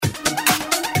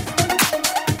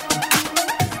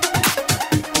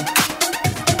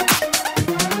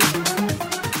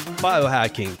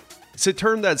biohacking. It's a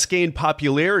term that's gained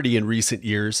popularity in recent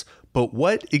years, but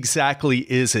what exactly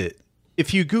is it?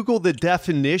 If you Google the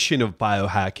definition of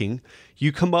biohacking,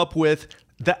 you come up with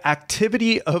the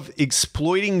activity of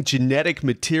exploiting genetic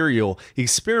material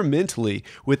experimentally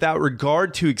without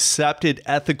regard to accepted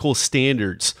ethical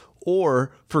standards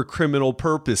or for criminal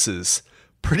purposes.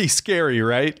 Pretty scary,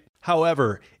 right?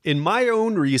 However, in my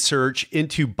own research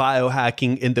into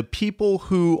biohacking and the people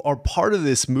who are part of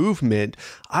this movement,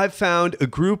 I've found a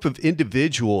group of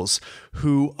individuals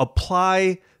who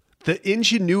apply the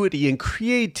ingenuity and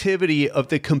creativity of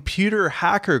the computer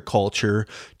hacker culture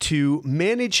to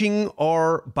managing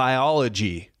our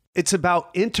biology. It's about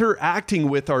interacting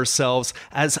with ourselves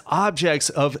as objects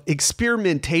of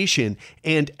experimentation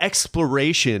and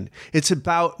exploration. It's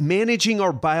about managing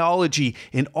our biology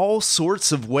in all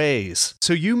sorts of ways.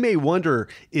 So you may wonder,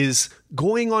 is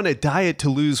going on a diet to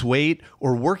lose weight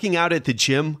or working out at the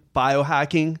gym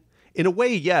biohacking? In a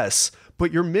way, yes,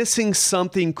 but you're missing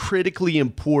something critically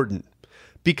important.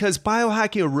 Because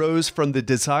biohacking arose from the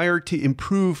desire to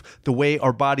improve the way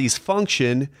our bodies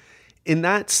function. In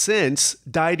that sense,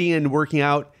 dieting and working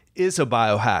out is a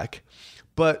biohack.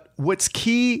 But what's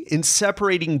key in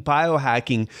separating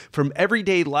biohacking from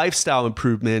everyday lifestyle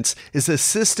improvements is a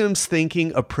systems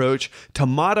thinking approach to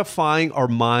modifying our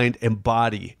mind and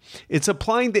body. It's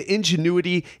applying the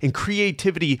ingenuity and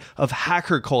creativity of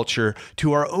hacker culture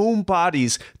to our own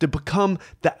bodies to become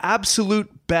the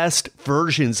absolute best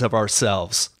versions of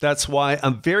ourselves. That's why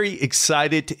I'm very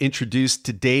excited to introduce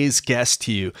today's guest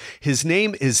to you. His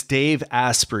name is Dave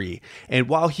Asprey, and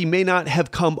while he may not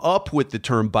have come up with the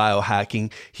term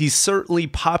biohacking, he's certainly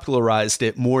popularized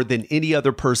it more than any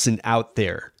other person out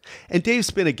there. And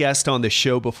Dave's been a guest on the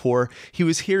show before. He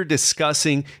was here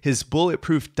discussing his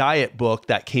Bulletproof Diet book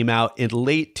that came out in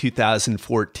late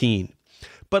 2014.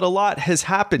 But a lot has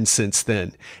happened since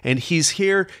then, and he's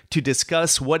here to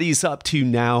discuss what he's up to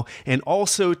now and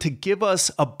also to give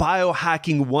us a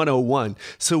biohacking 101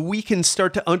 so we can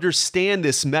start to understand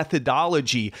this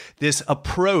methodology, this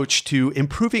approach to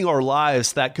improving our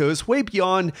lives that goes way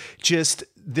beyond just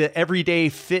the everyday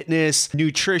fitness,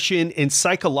 nutrition, and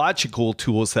psychological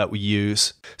tools that we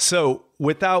use. So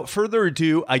without further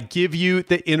ado, I give you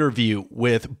the interview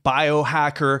with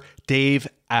biohacker Dave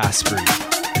Asprey.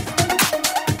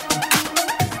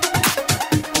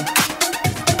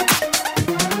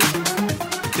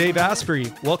 Dave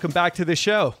Asprey, welcome back to the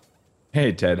show.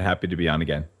 Hey, Ted. Happy to be on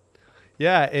again.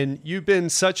 Yeah, and you've been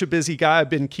such a busy guy. I've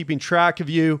been keeping track of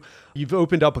you. You've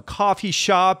opened up a coffee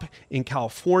shop in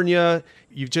California.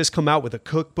 You've just come out with a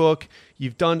cookbook.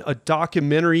 You've done a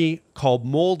documentary called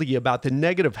Moldy about the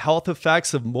negative health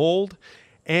effects of mold.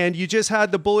 And you just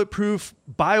had the Bulletproof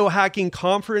Biohacking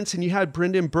Conference, and you had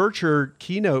Brendan Bircher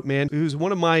keynote, man, who's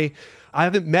one of my... I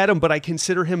haven't met him, but I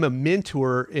consider him a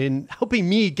mentor in helping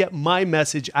me get my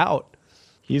message out.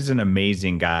 He's an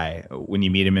amazing guy. When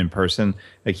you meet him in person,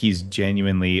 like he's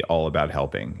genuinely all about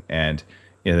helping. And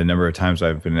you know, the number of times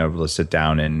I've been able to sit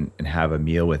down and have a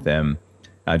meal with him,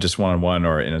 just one-on-one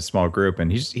or in a small group,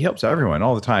 and he helps everyone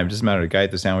all the time. It doesn't matter, a guy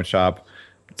at the sandwich shop,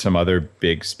 some other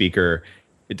big speaker.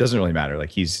 It doesn't really matter. Like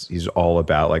he's all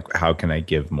about like, how can I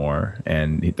give more?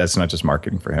 And that's not just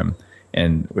marketing for him.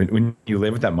 And when you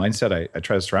live with that mindset, I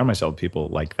try to surround myself with people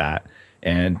like that.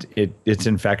 And it's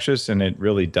infectious, and it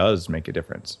really does make a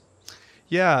difference.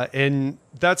 Yeah, and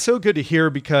that's so good to hear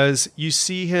because you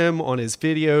see him on his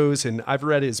videos, and I've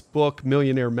read his book,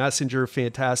 Millionaire Messenger,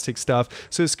 fantastic stuff.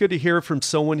 So it's good to hear from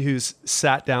someone who's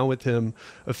sat down with him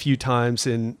a few times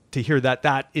and to hear that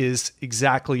that is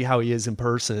exactly how he is in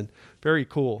person. Very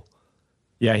cool.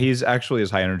 Yeah, he's actually as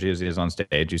high energy as he is on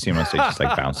stage. You see him on stage just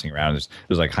like bouncing around.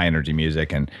 There's like high energy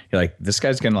music, and you're like, this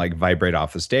guy's gonna like vibrate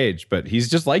off the stage, but he's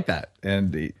just like that.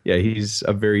 And yeah, he's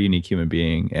a very unique human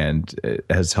being, and it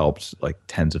has helped like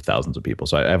tens of thousands of people.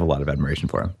 So I have a lot of admiration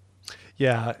for him.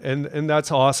 Yeah, and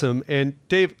that's awesome. And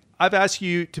Dave, I've asked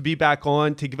you to be back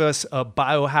on to give us a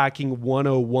biohacking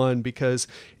 101 because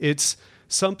it's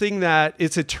something that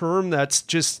it's a term that's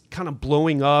just kind of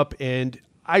blowing up, and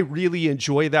I really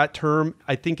enjoy that term.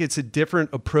 I think it's a different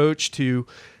approach to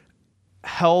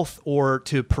health or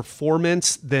to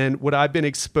performance than what I've been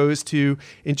exposed to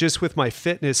in just with my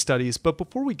fitness studies. But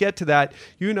before we get to that,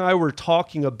 you and I were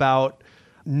talking about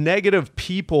negative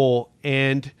people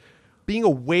and being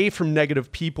away from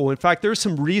negative people. In fact, there's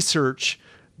some research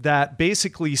that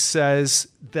basically says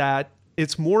that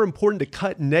it's more important to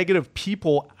cut negative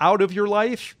people out of your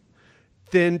life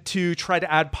than to try to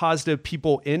add positive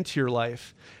people into your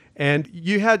life. And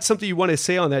you had something you want to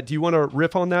say on that. Do you want to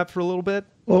riff on that for a little bit?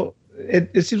 Well,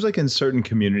 It seems like in certain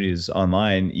communities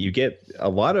online, you get a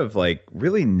lot of like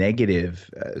really negative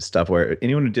stuff where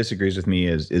anyone who disagrees with me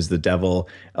is the devil.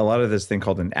 A lot of this thing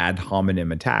called an ad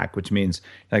hominem attack, which means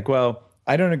like, well,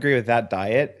 I don't agree with that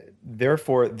diet.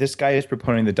 Therefore, this guy is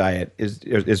promoting the diet is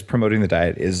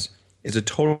a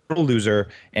total loser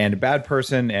and a bad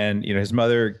person. And, his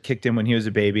mother kicked him when he was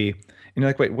a baby. And you're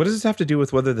like, wait, what does this have to do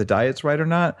with whether the diet's right or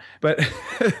not? But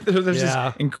there's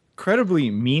this incredibly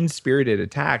mean-spirited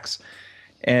attacks.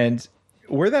 And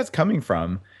where that's coming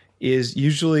from is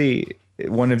usually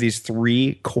one of these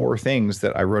three core things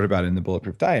that I wrote about in the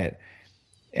Bulletproof Diet.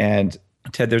 And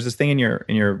Ted, there's this thing in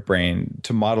your brain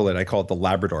to model it. I call it the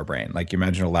Labrador brain. Like you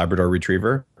imagine a Labrador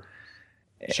retriever.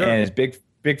 Sure. And it's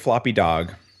big floppy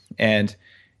dog. And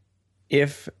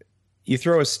if you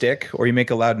throw a stick or you make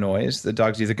a loud noise, the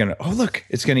dog's either going to,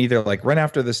 it's going to either like run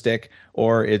after the stick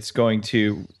or it's going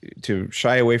to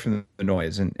shy away from the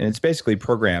noise. And it's basically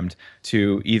programmed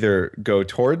to either go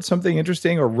towards something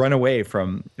interesting or run away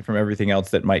from everything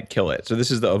else that might kill it. So this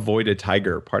is the avoid a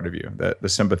tiger part of you, the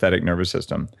sympathetic nervous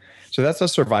system. So that's a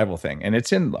survival thing. And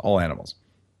it's in all animals.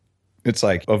 It's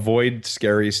like avoid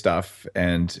scary stuff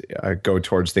and go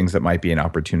towards things that might be an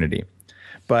opportunity.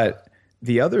 But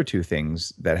the other two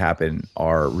things that happen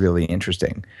are really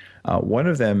interesting. One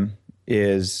of them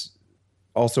is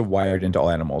also wired into all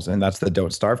animals, and that's the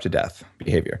don't starve to death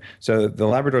behavior. So the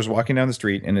Labrador's walking down the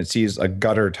street and it sees a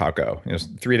gutter taco,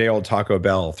 3-day-old Taco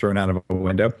Bell thrown out of a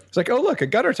window. It's like, oh, look, a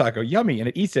gutter taco, yummy. And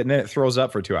it eats it and then it throws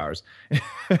up for 2 hours.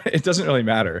 It doesn't really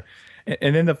matter.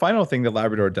 And then the final thing the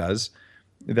Labrador does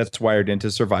that's wired into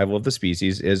survival of the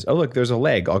species is, oh, look, there's a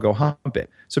leg. I'll go hump it.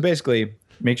 So basically,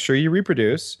 make sure you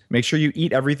reproduce, make sure you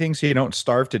eat everything so you don't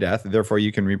starve to death, therefore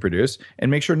you can reproduce, and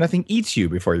make sure nothing eats you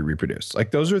before you reproduce. Like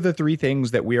those are the three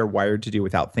things that we are wired to do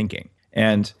without thinking.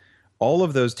 And all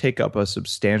of those take up a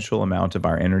substantial amount of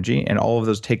our energy, and all of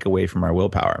those take away from our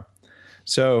willpower.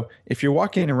 So if you're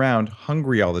walking around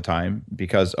hungry all the time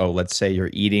because, let's say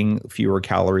you're eating fewer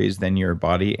calories than your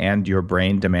body and your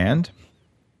brain demand,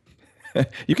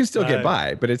 you can still get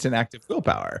by, but it's an active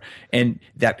willpower, and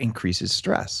that increases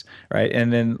stress, right?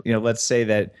 And then, let's say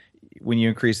that when you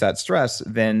increase that stress,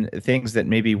 then things that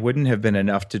maybe wouldn't have been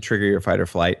enough to trigger your fight or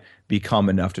flight become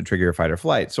enough to trigger your fight or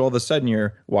flight. So all of a sudden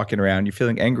you're walking around, you're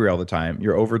feeling angry all the time,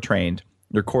 you're overtrained,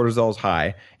 your cortisol is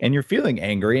high, and you're feeling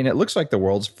angry, and it looks like the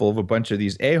world's full of a bunch of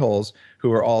these a-holes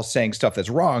who are all saying stuff that's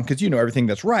wrong because you know everything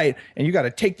that's right, and you got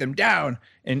to take them down.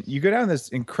 And you go down this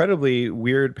incredibly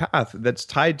weird path that's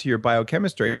tied to your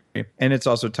biochemistry, and it's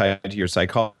also tied to your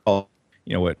psychology,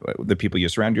 what the people you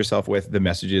surround yourself with, the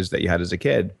messages that you had as a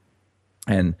kid.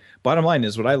 And bottom line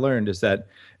is, what I learned is that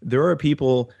there are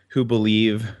people who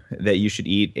believe that you should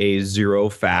eat a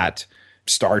zero-fat,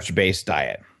 starch-based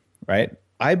diet, right?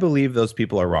 I believe those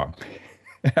people are wrong.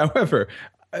 However,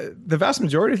 the vast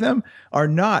majority of them are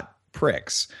not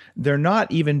pricks. They're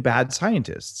not even bad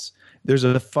scientists. There's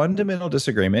a fundamental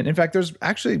disagreement. In fact, there's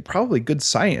actually probably good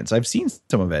science. I've seen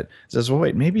some of it. It says, well,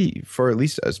 wait, maybe for at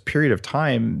least a period of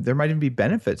time, there might even be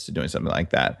benefits to doing something like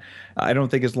that. I don't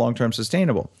think it's long-term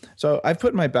sustainable. So I've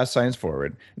put my best science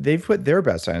forward. They've put their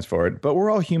best science forward, but we're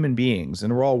all human beings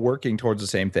and we're all working towards the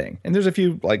same thing. And there's a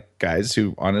few guys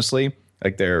who honestly,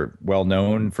 they're well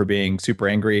known for being super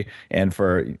angry and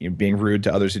for being rude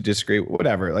to others who disagree,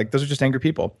 whatever. Those are just angry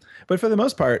people. But for the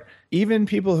most part, even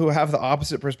people who have the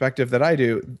opposite perspective that I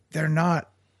do, they're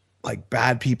not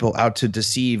bad people out to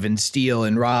deceive and steal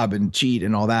and rob and cheat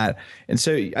and all that. And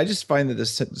so I just find that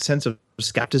this sense of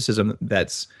skepticism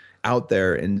that's out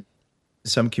there in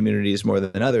some communities more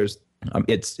than others,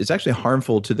 it's actually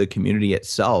harmful to the community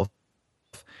itself.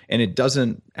 And it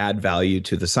doesn't add value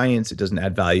to the science. It doesn't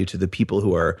add value to the people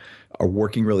who are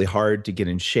working really hard to get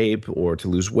in shape or to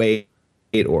lose weight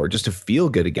or just to feel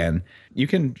good again. You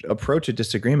can approach a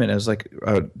disagreement as a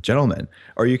gentleman,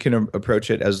 or you can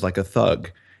approach it as a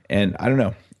thug. And I don't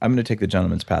know. I'm going to take the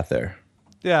gentleman's path there.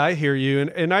 Yeah, I hear you.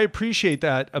 And I appreciate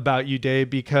that about you, Dave,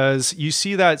 because you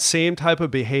see that same type of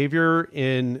behavior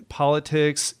in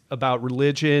politics, about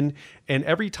religion. And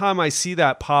every time I see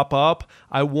that pop up,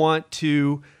 I want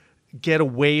to get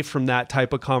away from that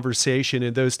type of conversation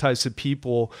and those types of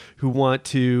people who want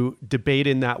to debate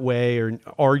in that way or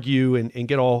argue and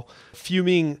get all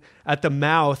fuming at the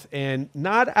mouth and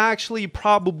not actually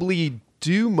probably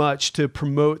do much to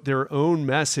promote their own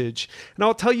message. And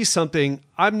I'll tell you something,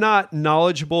 I'm not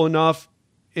knowledgeable enough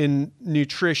in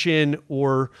nutrition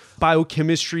or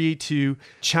biochemistry to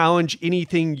challenge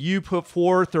anything you put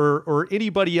forth or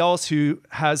anybody else who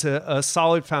has a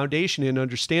solid foundation in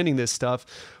understanding this stuff.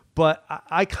 But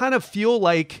I kind of feel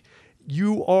like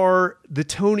you are the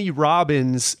Tony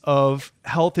Robbins of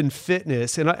health and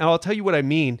fitness. And I'll tell you what I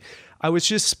mean. I was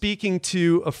just speaking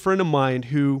to a friend of mine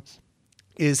who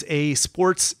is a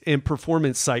sports and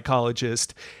performance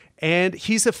psychologist, and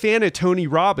he's a fan of Tony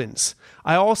Robbins.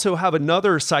 I also have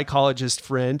another psychologist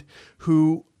friend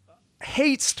who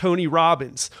hates Tony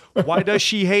Robbins. Why does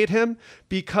she hate him?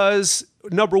 Because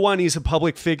number one, he's a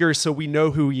public figure, so we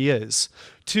know who he is.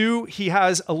 Two, he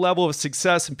has a level of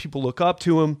success and people look up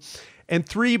to him. And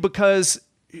three, because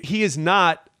he is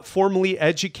not formally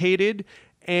educated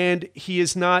and he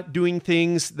is not doing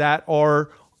things that are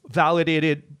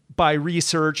validated by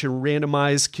research and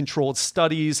randomized controlled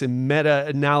studies and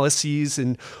meta-analyses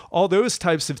and all those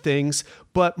types of things.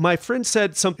 But my friend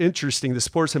said something interesting, the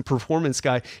sports and performance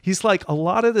guy. He's like, a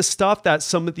lot of the stuff that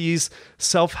some of these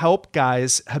self-help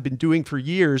guys have been doing for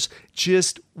years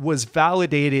just was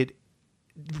validated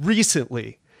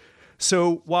recently.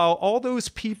 So while all those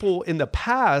people in the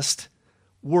past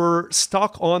were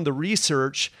stuck on the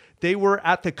research, they were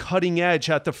at the cutting edge,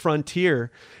 at the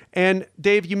frontier. And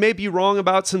Dave, you may be wrong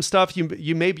about some stuff.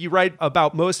 You may be right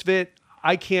about most of it.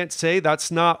 I can't say.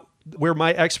 That's not where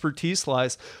my expertise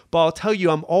lies. But I'll tell you,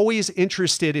 I'm always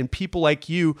interested in people like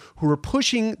you who are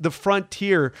pushing the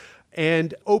frontier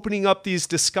and opening up these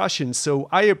discussions. So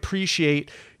I appreciate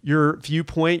your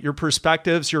viewpoint, your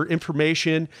perspectives, your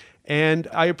information, and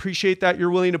I appreciate that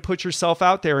you're willing to put yourself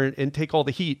out there and take all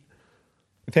the heat.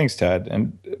 Thanks, Ted.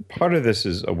 And part of this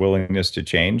is a willingness to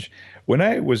change. When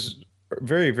I was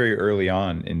very, very early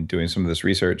on in doing some of this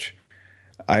research,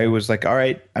 I was like, all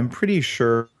right, I'm pretty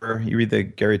sure you read the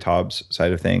Gary Taubes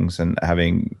side of things, and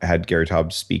having had Gary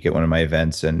Taubes speak at one of my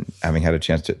events and having had a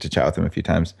chance to chat with him a few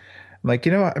times, I'm like,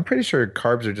 I'm pretty sure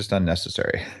carbs are just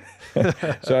unnecessary.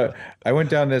 So I went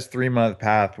down this 3-month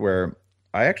path where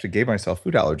I actually gave myself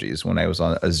food allergies when I was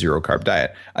on a zero carb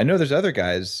diet. I know there's other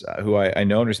guys who I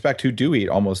know and respect who do eat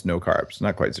almost no carbs,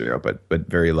 not quite zero, but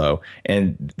very low.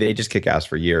 And they just kick ass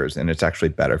for years, and it's actually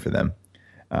better for them.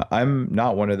 I'm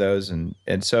not one of those. And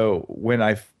so when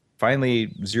I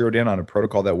finally zeroed in on a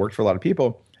protocol that worked for a lot of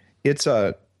people, it's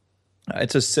a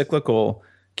cyclical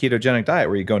ketogenic diet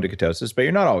where you go into ketosis, but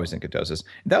you're not always in ketosis.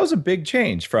 That was a big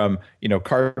change from,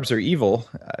 carbs are evil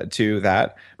to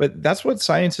that. But that's what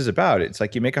science is about. It's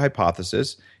like you make a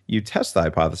hypothesis, you test the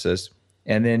hypothesis,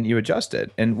 and then you adjust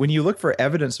it. And when you look for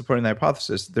evidence supporting the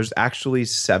hypothesis, there's actually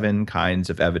 7 kinds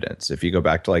of evidence. If you go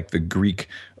back to like the Greek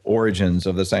origins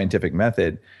of the scientific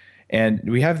method, and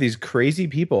we have these crazy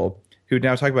people who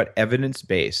now talk about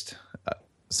evidence-based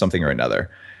something or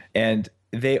another. And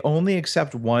they only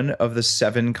accept one of the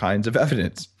 7 kinds of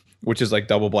evidence, which is like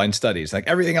double-blind studies, like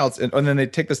everything else. And then they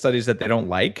take the studies that they don't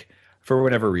like for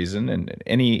whatever reason. And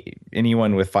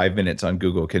anyone with 5 minutes on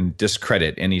Google can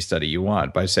discredit any study you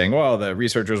want by saying, well, the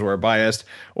researchers were biased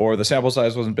or the sample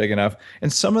size wasn't big enough.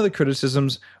 And some of the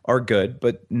criticisms are good,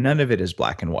 but none of it is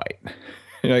black and white.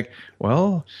 You're like,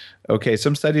 well, okay,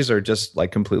 some studies are just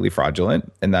like completely fraudulent,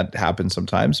 and that happens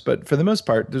sometimes. But for the most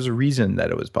part, there's a reason that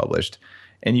it was published.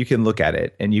 And you can look at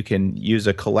it and you can use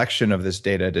a collection of this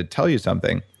data to tell you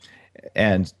something.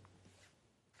 And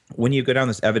when you go down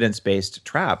this evidence-based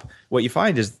trap, what you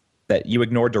find is that you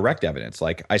ignore direct evidence.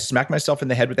 Like, I smacked myself in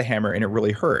the head with a hammer and it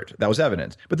really hurt. That was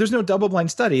evidence. But there's no double-blind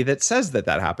study that says that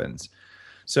happens.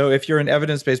 So if you're an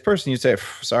evidence-based person, you say,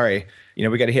 sorry,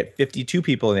 we got to hit 52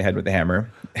 people in the head with the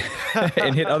hammer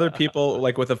and hit other people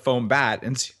like with a foam bat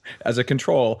and as a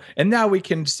control. And now we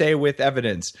can say with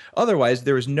evidence. Otherwise,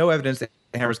 there is no evidence that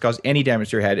hammers cause any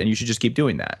damage to your head, and you should just keep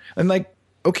doing that. And like,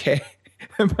 okay.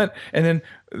 And then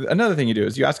another thing you do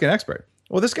is you ask an expert.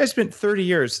 Well, this guy spent 30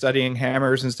 years studying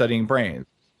hammers and studying brains,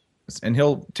 and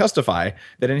he'll testify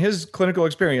that in his clinical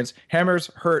experience, hammers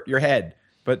hurt your head.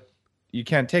 But you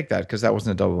can't take that because that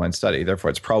wasn't a double-blind study. Therefore,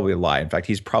 it's probably a lie. In fact,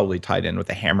 he's probably tied in with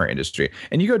the hammer industry.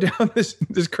 And you go down this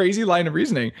crazy line of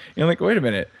reasoning. And you're like, wait a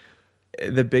minute.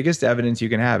 The biggest evidence you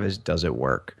can have is, does it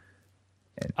work?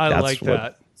 And I like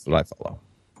that. That's what I follow.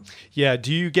 Yeah.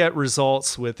 Do you get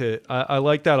results with it? I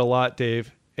like that a lot,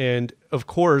 Dave. And of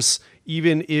course,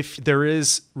 even if there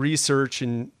is research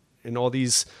and all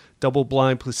these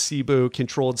double-blind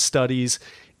placebo-controlled studies,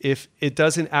 if it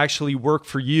doesn't actually work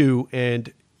for you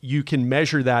and you can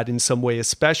measure that in some way,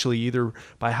 especially either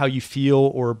by how you feel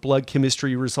or blood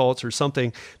chemistry results or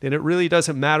something, then it really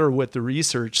doesn't matter what the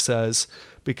research says,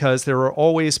 because there are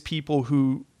always people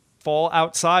who fall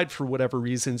outside for whatever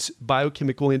reasons,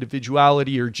 biochemical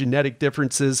individuality or genetic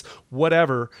differences,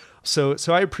 whatever. So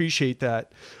I appreciate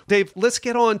that. Dave, let's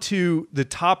get on to the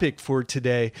topic for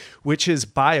today, which is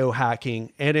biohacking.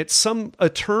 And it's a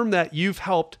term that you've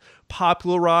helped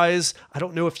popularize. I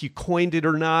don't know if you coined it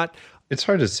or not. It's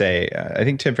hard to say. I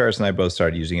think Tim Ferriss and I both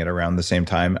started using it around the same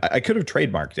time. I could have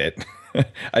trademarked it.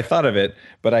 I thought of it,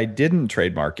 but I didn't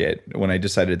trademark it when I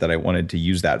decided that I wanted to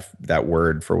use that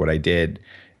word for what I did,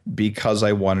 because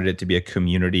I wanted it to be a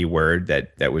community word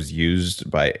that was used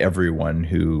by everyone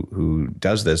who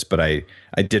does this. But I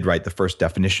did write the first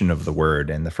definition of the word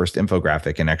and the first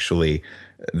infographic, and actually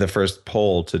the first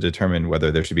poll to determine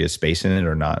whether there should be a space in it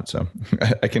or not. So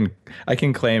I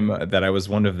can claim that I was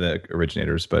one of the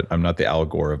originators, but I'm not the Al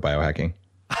Gore of biohacking.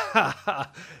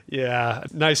 Yeah,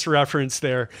 nice reference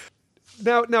there.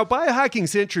 Now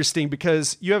biohacking's interesting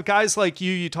because you have guys like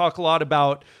you talk a lot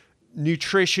about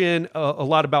nutrition, a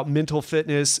lot about mental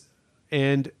fitness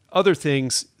and other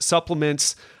things,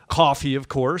 supplements, coffee, of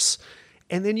course.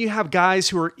 And then you have guys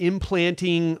who are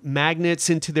implanting magnets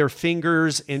into their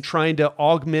fingers and trying to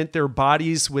augment their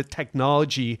bodies with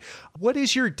technology. What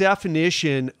is your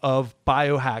definition of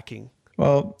biohacking?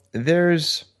 Well,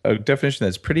 there's a definition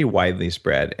that's pretty widely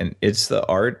spread, and it's the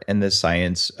art and the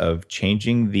science of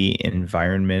changing the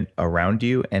environment around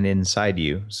you and inside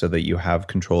you so that you have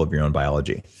control of your own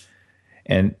biology.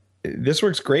 And this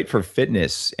works great for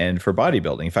fitness and for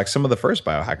bodybuilding. In fact, some of the first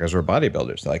biohackers were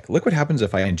bodybuilders. They're like, look what happens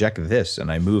if I inject this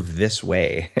and I move this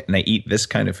way and I eat this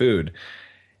kind of food.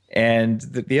 And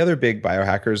the other big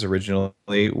biohackers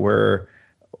originally were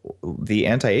the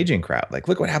anti-aging crowd. Like,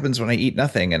 look what happens when I eat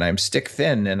nothing and I'm stick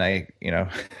thin and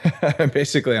I'm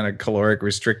basically on a caloric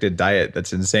restricted diet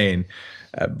that's insane,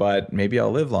 but maybe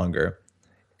I'll live longer.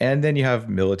 And then you have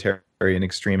military and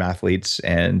extreme athletes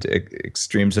and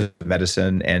extremes of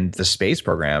medicine, and the space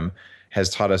program has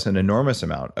taught us an enormous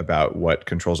amount about what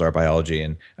controls our biology.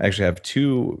 And I actually have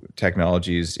two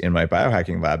technologies in my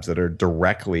biohacking labs that are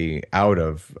directly out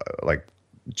of like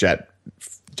jet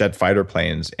fighter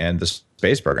planes and the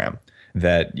space program,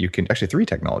 that you can actually, three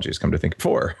technologies, come to think,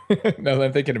 four now that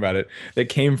I'm thinking about it, that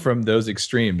came from those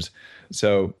extremes.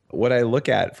 So what I look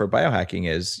at for biohacking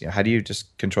is, how do you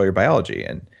just control your biology?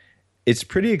 And it's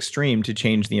pretty extreme to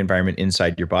change the environment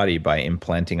inside your body by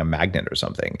implanting a magnet or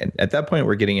something. And at that point,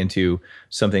 we're getting into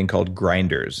something called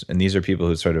grinders. And these are people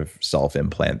who sort of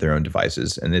self-implant their own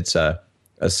devices. And it's a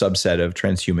subset of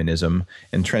transhumanism.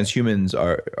 And transhumans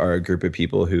are a group of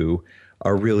people who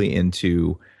are really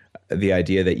into the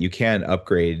idea that you can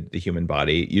upgrade the human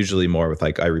body, usually more with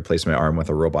like, I replace my arm with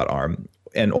a robot arm,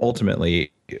 and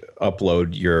ultimately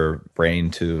upload your brain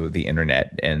to the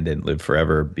internet and then live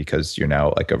forever because you're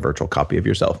now like a virtual copy of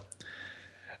yourself.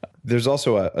 There's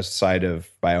also a side of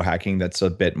biohacking that's a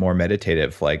bit more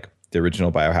meditative. Like the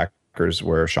original biohackers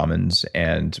were shamans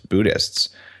and Buddhists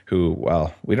who,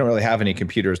 well, we don't really have any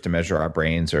computers to measure our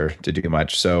brains or to do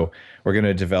much. So we're going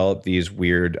to develop these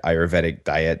weird Ayurvedic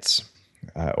diets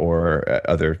or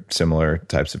other similar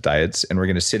types of diets. And we're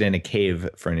going to sit in a cave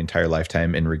for an entire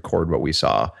lifetime and record what we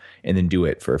saw and then do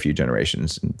it for a few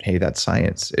generations. And hey, that's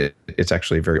science. It's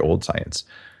actually very old science.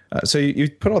 So you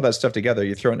put all that stuff together,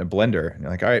 you throw it in a blender, and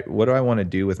you're like, all right, what do I want to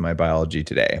do with my biology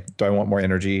today? Do I want more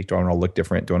energy? Do I want to look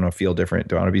different? Do I want to feel different?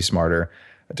 Do I want to be smarter?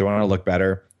 Do I want to look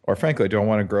better? Or frankly, do I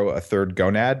want to grow a third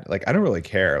gonad? Like, I don't really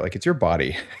care. Like, it's your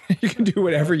body. You can do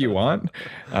whatever you want.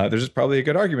 There's probably a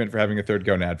good argument for having a third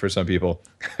gonad for some people.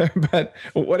 But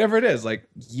whatever it is, like,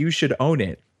 you should own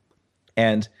it.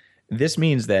 And this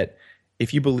means that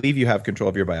if you believe you have control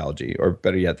of your biology, or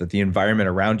better yet, that the environment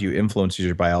around you influences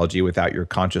your biology without your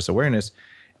conscious awareness,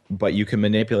 but you can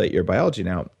manipulate your biology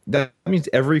now, that means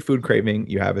every food craving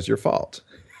you have is your fault.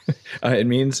 It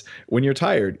means when you're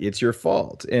tired, it's your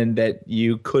fault, and that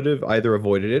you could have either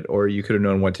avoided it or you could have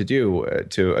known what to do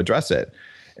to address it.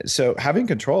 So having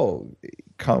control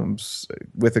comes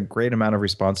with a great amount of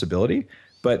responsibility,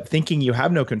 but thinking you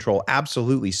have no control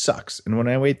absolutely sucks. And when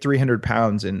I weighed 300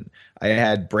 pounds and I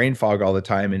had brain fog all the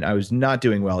time and I was not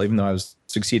doing well, even though I was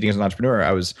succeeding as an entrepreneur,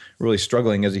 I was really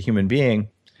struggling as a human being.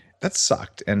 That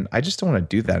sucked. And I just don't want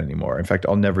to do that anymore. In fact,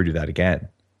 I'll never do that again.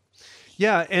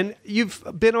 Yeah, and you've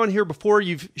been on here before,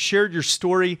 you've shared your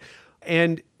story,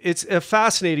 and it's a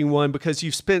fascinating one because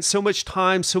you've spent so much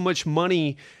time, so much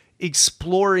money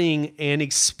exploring and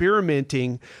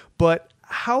experimenting. But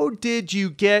how did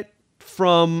you get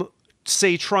from,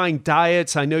 say, trying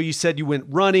diets? I know you said you went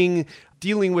running,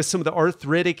 dealing with some of the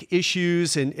arthritic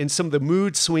issues and some of the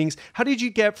mood swings. How did you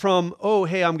get from, oh,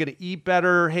 hey, I'm going to eat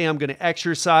better, hey, I'm going to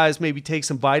exercise, maybe take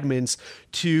some vitamins,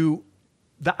 to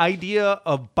the idea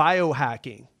of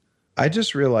biohacking? I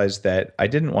just realized that I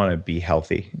didn't want to be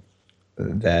healthy,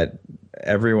 that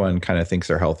everyone kind of thinks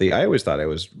they're healthy. I always thought I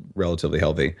was relatively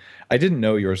healthy. I didn't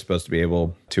know you were supposed to be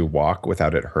able to walk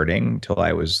without it hurting till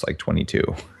I was like 22.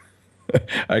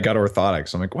 I got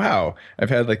orthotics. I'm like, wow, I've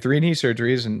had like 3 knee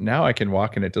surgeries and now I can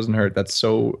walk and it doesn't hurt. That's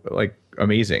so like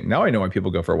amazing. Now I know why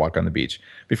people go for a walk on the beach.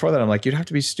 Before that, I'm like, you'd have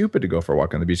to be stupid to go for a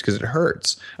walk on the beach because it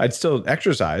hurts. I'd still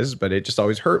exercise, but it just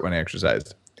always hurt when I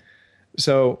exercised.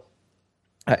 So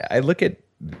I look at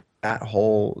that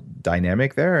whole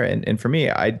dynamic there. And for me,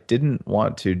 I didn't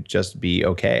want to just be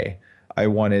okay. I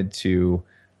wanted to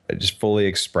just fully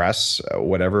express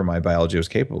whatever my biology was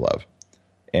capable of.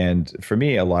 And for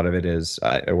me, a lot of it is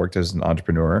I worked as an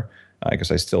entrepreneur. I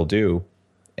guess I still do.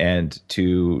 And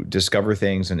to discover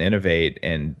things and innovate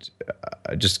and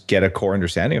just get a core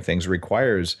understanding of things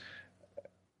requires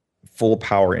full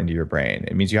power into your brain.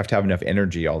 It means you have to have enough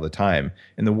energy all the time.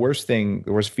 And the worst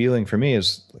feeling for me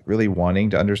is really wanting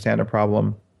to understand a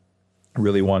problem,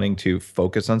 really wanting to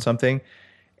focus on something,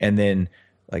 and then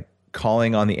like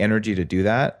calling on the energy to do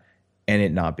that and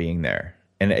it not being there.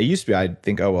 And it used to be, I'd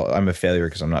think, oh, well, I'm a failure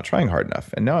because I'm not trying hard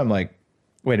enough. And now I'm like,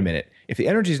 wait a minute. If the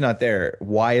energy is not there,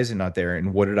 why is it not there?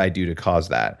 And what did I do to cause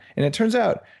that? And it turns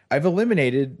out I've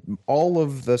eliminated all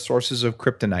of the sources of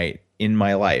kryptonite in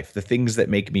my life, the things that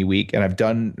make me weak. And I've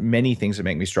done many things that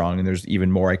make me strong. And there's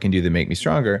even more I can do that make me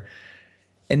stronger.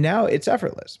 And now it's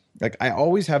effortless. Like I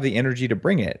always have the energy to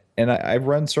bring it. And I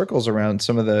run circles around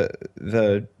some of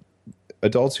the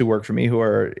adults who work for me who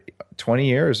are 20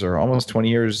 years or almost 20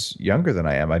 years younger than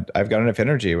I am. I've got enough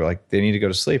energy. We're like, they need to go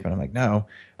to sleep. And I'm like, no,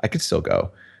 I could still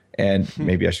go. And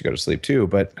maybe I should go to sleep too.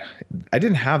 But I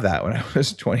didn't have that when I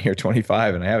was 20 or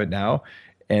 25 and I have it now.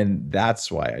 And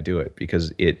that's why I do it,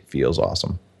 because it feels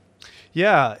awesome.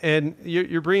 Yeah. And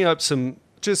you're bringing up some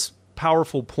just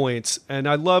powerful points. And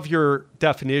I love your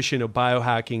definition of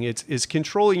biohacking. It's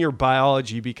controlling your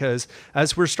biology, because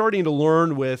as we're starting to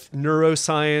learn with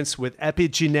neuroscience, with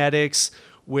epigenetics,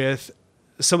 with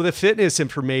some of the fitness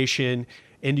information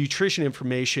and nutrition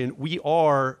information, we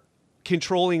are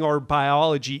controlling our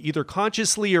biology either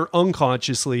consciously or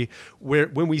unconsciously,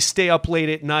 when we stay up late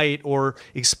at night or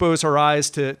expose our eyes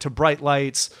to bright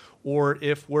lights, or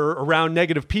if we're around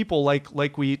negative people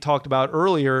like we talked about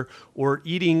earlier, or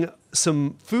eating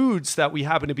some foods that we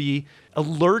happen to be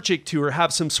allergic to or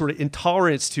have some sort of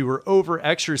intolerance to, or over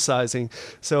exercising.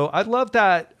 So I love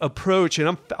that approach.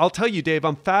 And I'll tell you, Dave,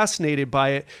 I'm fascinated by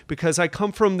it because I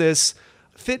come from this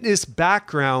fitness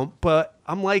background, but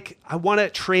I'm like, I want to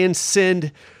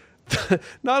transcend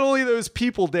not only those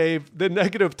people, Dave, the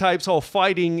negative types all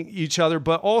fighting each other,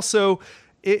 but also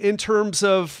in terms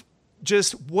of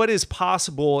just what is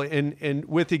possible and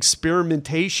with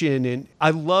experimentation. And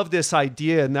I love this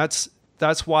idea. And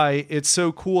that's why it's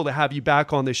so cool to have you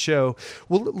back on the show.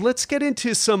 Well, let's get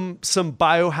into some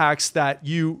biohacks that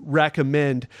you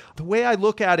recommend. The way I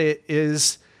look at it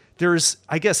is there's,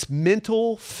 I guess,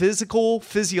 mental, physical,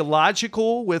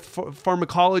 physiological with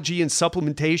pharmacology and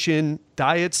supplementation,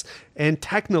 diets, and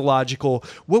technological.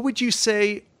 What would you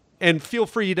say? And feel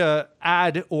free to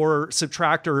add or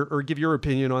subtract or give your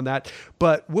opinion on that.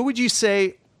 But what would you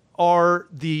say are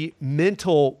the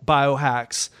mental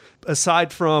biohacks,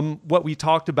 aside from what we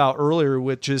talked about earlier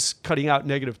with just cutting out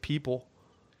negative people?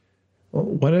 Well,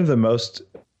 one of the most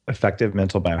effective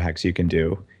mental biohacks you can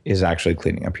do is actually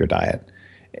cleaning up your diet.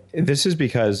 This is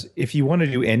because if you want to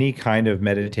do any kind of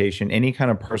meditation, any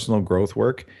kind of personal growth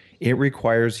work, it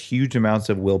requires huge amounts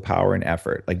of willpower and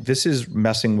effort. Like this is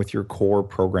messing with your core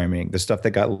programming, the stuff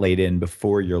that got laid in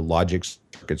before your logic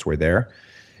circuits were there.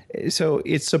 So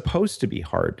it's supposed to be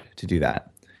hard to do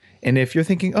that. And if you're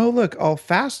thinking, oh, look, I'll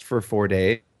fast for 4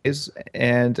 days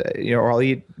and, or I'll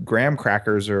eat graham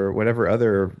crackers or whatever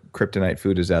other kryptonite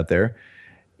food is out there,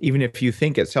 even if you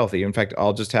think it's healthy. In fact,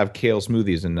 I'll just have kale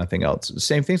smoothies and nothing else. The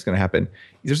same thing's going to happen.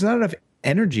 There's not enough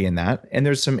energy in that. And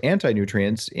there's some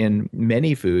anti-nutrients in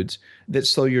many foods that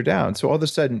slow you down. So all of a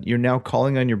sudden, you're now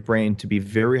calling on your brain to be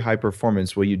very high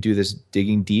performance while you do this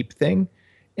digging deep thing.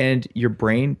 And your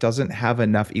brain doesn't have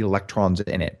enough electrons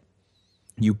in it.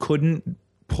 You couldn't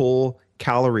pull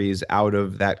calories out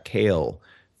of that kale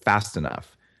fast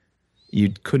enough.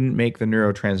 You couldn't make the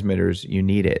neurotransmitters you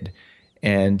needed.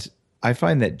 And I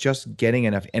find that just getting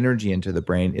enough energy into the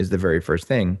brain is the very first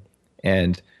thing.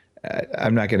 And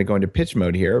I'm not going to go into pitch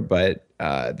mode here, but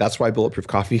that's why Bulletproof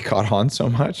Coffee caught on so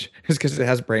much, is because it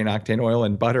has brain octane oil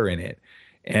and butter in it.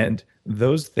 And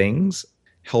those things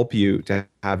help you to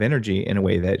have energy in a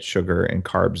way that sugar and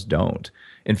carbs don't.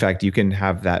 In fact, you can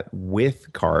have that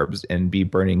with carbs and be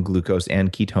burning glucose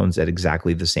and ketones at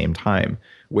exactly the same time,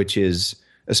 which is,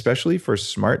 especially for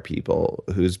smart people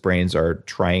whose brains are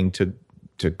trying to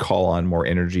call on more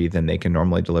energy than they can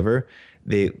normally deliver,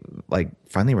 they like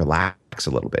finally relax a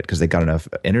little bit because they got enough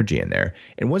energy in there.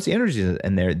 And once the energy is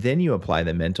in there, then you apply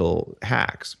the mental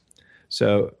hacks.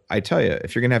 So I tell you,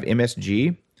 if you're going to have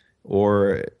MSG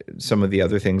or some of the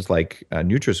other things like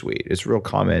NutraSweet, it's real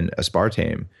common,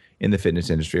 aspartame in the fitness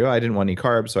industry. Oh, I didn't want any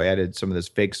carbs, so I added some of this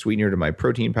fake sweetener to my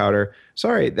protein powder.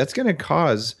 Sorry, that's going to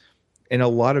cause in a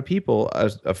lot of people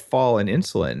a fall in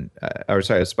insulin,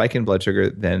 a spike in blood sugar,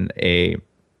 then a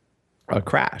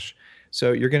crash.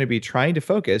 So you're going to be trying to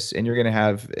focus and you're going to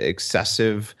have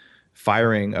excessive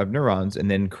firing of neurons and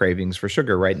then cravings for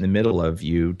sugar right in the middle of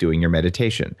you doing your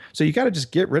meditation. So you got to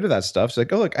just get rid of that stuff. It's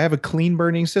like, oh, look, I have a clean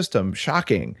burning system.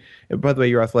 Shocking. And by the way,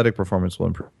 your athletic performance will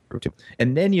improve too.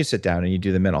 And then you sit down and you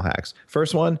do the mental hacks.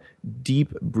 First one,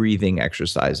 deep breathing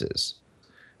exercises.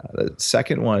 The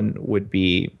second one would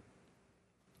be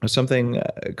something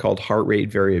called heart rate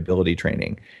variability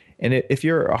training. And if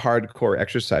you're a hardcore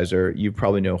exerciser, you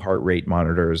probably know heart rate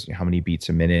monitors, how many beats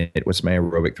a minute, what's my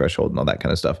aerobic threshold, and all that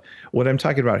kind of stuff. What I'm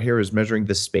talking about here is measuring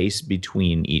the space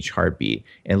between each heartbeat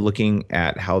and looking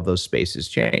at how those spaces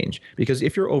change. Because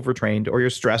if you're overtrained or you're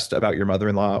stressed about your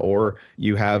mother-in-law or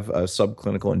you have a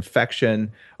subclinical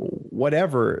infection,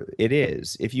 whatever it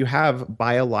is, if you have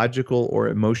biological or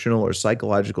emotional or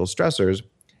psychological stressors,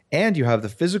 and you have the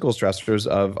physical stressors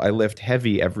of I lift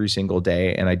heavy every single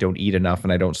day and I don't eat enough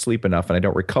and I don't sleep enough and I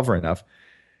don't recover enough,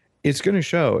 it's going to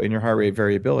show in your heart rate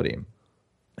variability.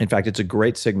 In fact, it's a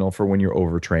great signal for when you're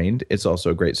overtrained. It's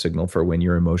also a great signal for when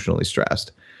you're emotionally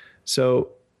stressed. So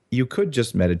you could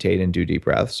just meditate and do deep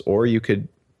breaths, or you could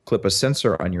clip a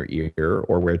sensor on your ear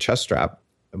or wear a chest strap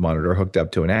monitor hooked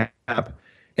up to an app,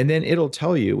 and then it'll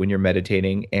tell you when you're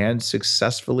meditating and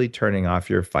successfully turning off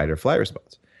your fight or flight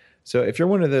response. So if you're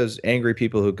one of those angry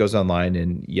people who goes online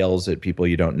and yells at people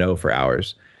you don't know for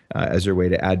hours as your way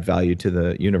to add value to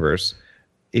the universe,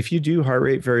 if you do heart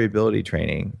rate variability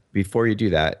training, before you do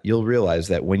that, you'll realize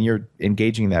that when you're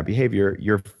engaging in that behavior,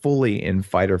 you're fully in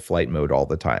fight or flight mode all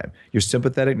the time. Your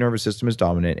sympathetic nervous system is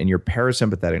dominant, and your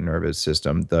parasympathetic nervous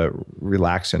system, the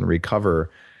relax and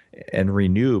recover and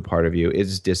renew part of you,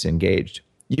 is disengaged.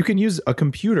 You can use a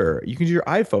computer, you can use your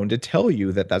iPhone to tell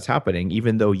you that that's happening,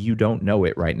 even though you don't know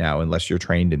it right now unless you're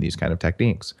trained in these kind of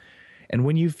techniques. And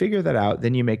when you figure that out,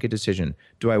 then you make a decision.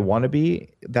 Do I want to be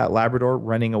that Labrador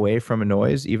running away from a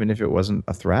noise, even if it wasn't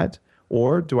a threat?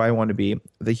 Or do I want to be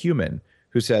the human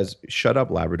who says, shut up,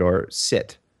 Labrador,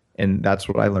 sit? And that's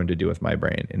what I learned to do with my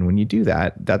brain. And when you do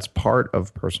that, that's part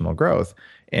of personal growth.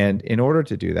 And in order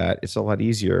to do that, it's a lot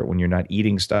easier when you're not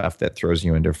eating stuff that throws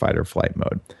you into fight or flight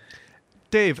mode.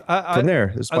 Dave, from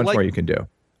there, there's much more you can do.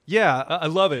 Yeah, I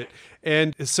love it.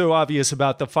 And it's so obvious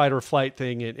about the fight or flight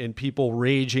thing and people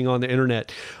raging on the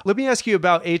internet. Let me ask you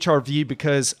about HRV,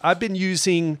 because I've been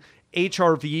using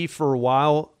HRV for a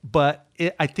while, but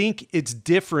I think it's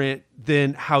different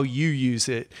than how you use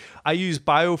it. I use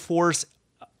Bioforce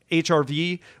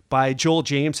HRV by Joel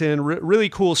Jameson, really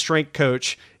cool strength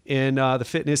coach in the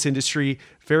fitness industry,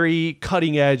 very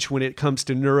cutting edge when it comes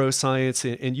to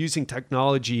neuroscience and using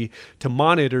technology to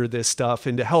monitor this stuff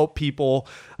and to help people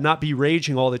not be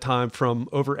raging all the time from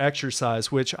overexercise,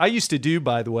 which I used to do,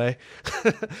 by the way.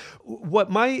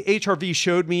 What my HRV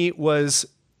showed me was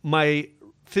my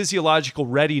physiological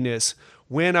readiness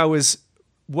when I was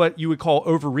what you would call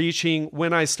overreaching,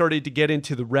 when I started to get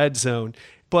into the red zone.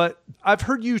 But I've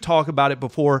heard you talk about it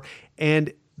before,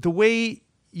 and the way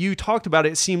you talked about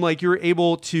it seemed like you're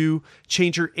able to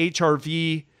change your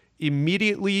HRV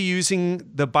immediately using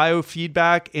the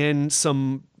biofeedback and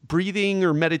some breathing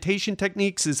or meditation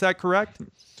techniques. Is that correct?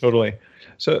 Totally.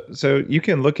 So you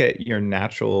can look at your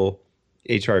natural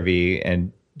HRV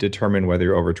and determine whether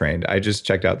you're overtrained. I just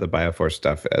checked out the Bioforce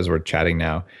stuff as we're chatting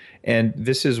now. And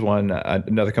this is one,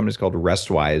 another company is called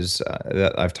Restwise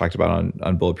that I've talked about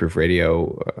on Bulletproof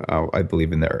Radio, I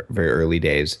believe in the very early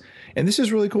days. And this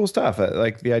is really cool stuff.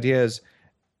 Like the idea is,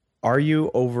 are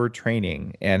you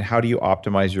overtraining and how do you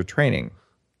optimize your training?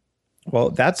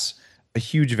 Well, that's a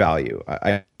huge value.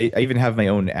 I even have my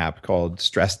own app called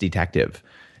Stress Detective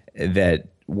that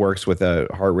works with a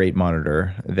heart rate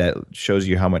monitor that shows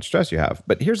you how much stress you have.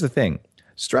 But here's the thing,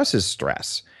 stress is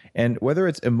stress. And whether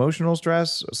it's emotional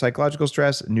stress, psychological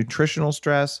stress, nutritional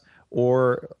stress,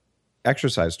 or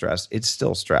exercise stress, it's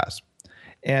still stress.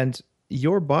 And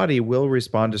your body will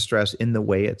respond to stress in the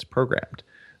way it's programmed.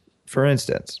 For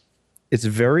instance, it's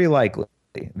very likely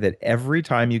that every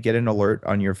time you get an alert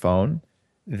on your phone,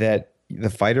 that the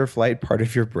fight or flight part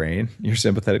of your brain, your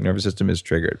sympathetic nervous system, is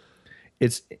triggered.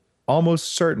 It's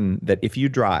almost certain that if you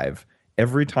drive,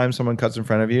 every time someone cuts in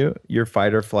front of you, your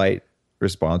fight or flight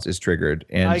response is triggered.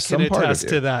 And I can attest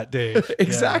to that, Dave.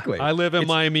 Exactly. Yeah. I live in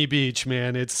Miami Beach,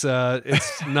 man. It's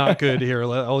not good here.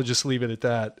 I'll just leave it at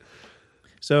that.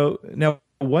 So now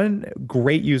one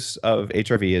great use of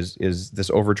HRV is this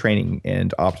overtraining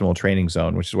and optimal training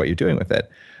zone, which is what you're doing with it.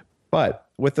 But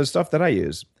with the stuff that I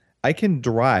use, I can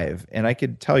drive, and I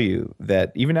could tell you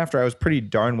that even after I was pretty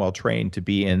darn well trained to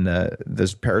be in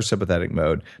this parasympathetic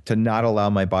mode, to not allow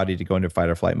my body to go into fight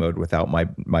or flight mode without my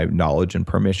knowledge and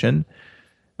permission,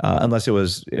 unless it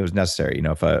was necessary. You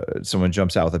know, if someone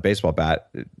jumps out with a baseball bat,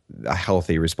 a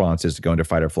healthy response is to go into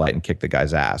fight or flight and kick the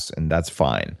guy's ass, and that's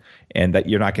fine. And that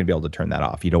you're not going to be able to turn that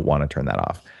off. You don't want to turn that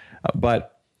off.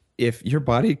 But if your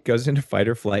body goes into fight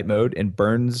or flight mode and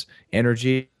burns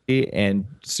energy and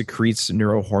secretes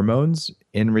neurohormones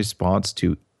in response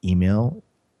to email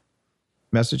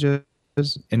messages,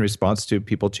 in response to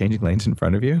people changing lanes in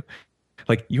front of you,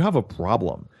 like, you have a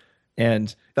problem.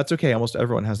 And that's okay. Almost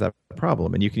everyone has that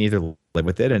problem. And you can either live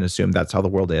with it and assume that's how the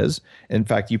world is. In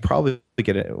fact, you probably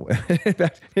get it. In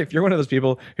fact, if you're one of those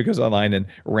people who goes online and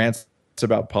rants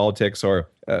about politics or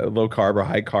low carb or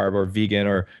high carb or vegan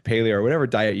or paleo or whatever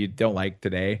diet you don't like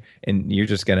today, and you're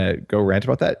just going to go rant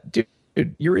about that, dude,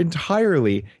 you're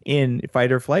entirely in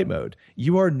fight or flight mode.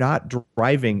 You are not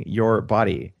driving your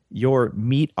body. Your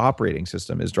meat operating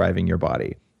system is driving your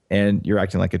body, and you're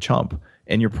acting like a chump.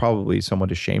 And you're probably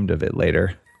somewhat ashamed of it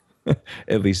later.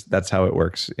 At least that's how it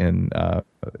works in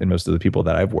most of the people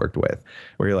that I've worked with,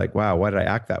 where you're like, wow, why did I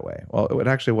act that way? Well, it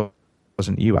actually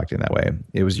wasn't you acting that way.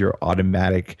 It was your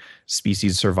automatic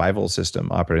species survival system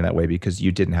operating that way because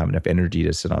you didn't have enough energy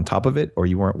to sit on top of it, or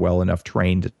you weren't well enough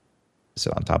trained to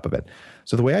sit on top of it.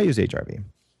 So the way I use HRV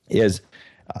is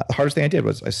the hardest thing I did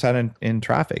was I sat in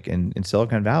traffic in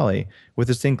Silicon Valley with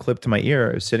this thing clipped to my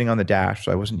ear. I was sitting on the dash,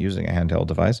 so I wasn't using a handheld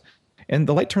device. And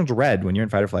the light turns red when you're in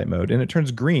fight or flight mode, and it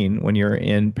turns green when you're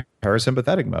in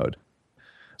parasympathetic mode.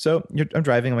 So I'm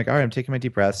driving, I'm like, all right, I'm taking my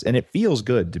deep breaths, and it feels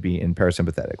good to be in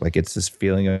parasympathetic. Like, it's this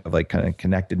feeling of like kind of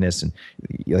connectedness, and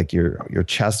like your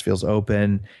chest feels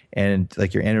open, and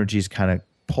like your energy is kind of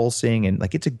pulsing, and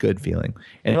like it's a good feeling.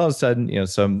 And all of a sudden, you know,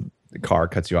 some car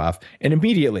cuts you off, and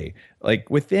immediately, like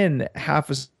within half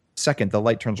a second, the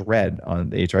light turns red on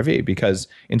the HRV, because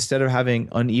instead of having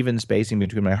uneven spacing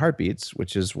between my heartbeats,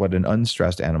 which is what an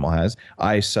unstressed animal has,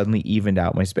 I suddenly evened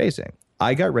out my spacing.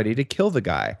 I got ready to kill the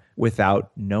guy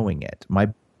without knowing it.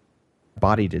 My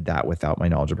body did that without my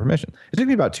knowledge or permission. It took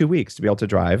me about 2 weeks to be able to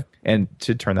drive and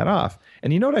to turn that off.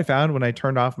 And you know what I found when I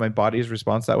turned off my body's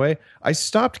response that way? I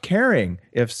stopped caring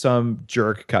if some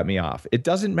jerk cut me off. It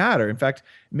doesn't matter. In fact,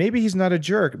 maybe he's not a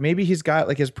jerk. Maybe he's got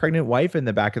like his pregnant wife in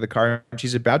the back of the car and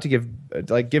she's about to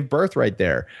give birth right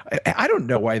there. I don't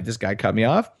know why this guy cut me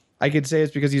off. I could say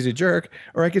it's because he's a jerk,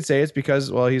 or I could say it's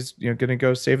because, well, he's going to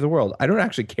go save the world. I don't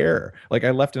actually care. Like,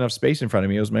 I left enough space in front of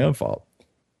me. It was my own fault.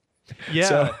 Yeah.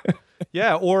 So,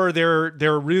 yeah, or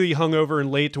they're really hungover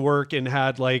and late to work and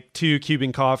had like 2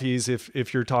 Cuban coffees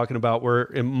if you're talking about where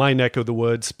in my neck of the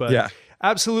woods. But yeah,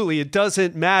 absolutely, it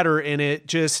doesn't matter, and it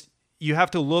just, you have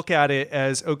to look at it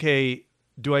as, okay,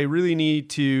 do I really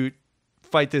need to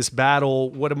fight this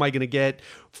battle? What am I going to get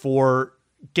for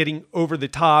getting over the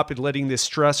top and letting this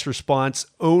stress response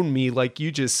own me, like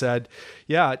you just said?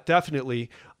 Yeah,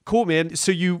 definitely. Cool, man.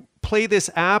 So you play this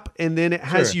app and then it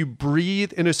has you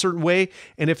breathe in a certain way.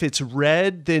 And if it's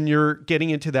red, then you're getting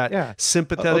into that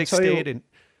sympathetic state. And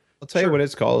I'll tell you what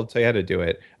it's called. I'll tell you how to do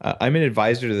it. I'm an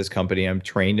advisor to this company. I'm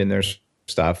trained in their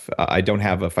stuff. I don't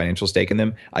have a financial stake in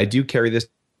them. I do carry this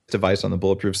device on the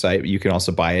Bulletproof site. You can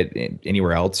also buy it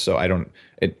anywhere else. So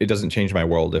it doesn't change my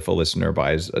world if a listener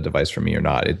buys a device from me or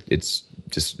not. It's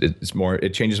more,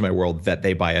 it changes my world that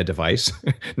they buy a device,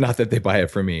 not that they buy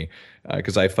it from me.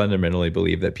 Because I fundamentally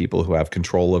believe that people who have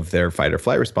control of their fight or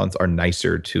flight response are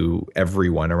nicer to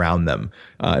everyone around them.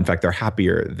 In fact, they're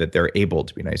happier that they're able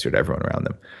to be nicer to everyone around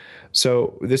them.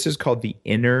 So this is called the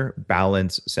Inner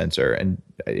Balance Sensor, and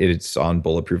it's on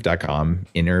bulletproof.com,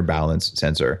 Inner Balance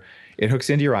Sensor. It hooks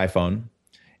into your iPhone.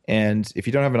 And if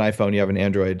you don't have an iPhone, you have an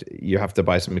Android, you have to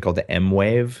buy something called the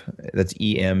M-Wave. That's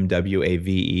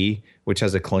EMWAVE, which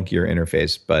has a clunkier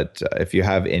interface. But if you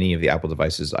have any of the Apple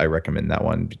devices, I recommend that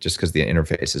one just because the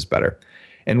interface is better.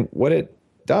 And what it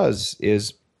does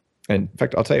is, and in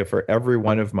fact, I'll tell you, for every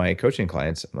one of my coaching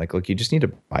clients, I'm like, look, you just need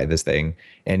to buy this thing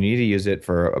and you need to use it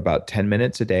for about 10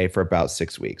 minutes a day for about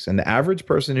 6 weeks. And the average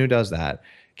person who does that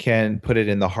can put it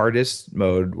in the hardest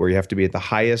mode where you have to be at the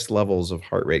highest levels of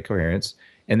heart rate coherence,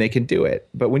 and they can do it.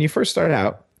 But when you first start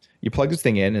out, you plug this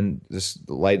thing in and this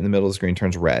light in the middle of the screen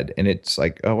turns red. And it's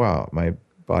like, oh, wow, my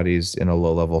body's in a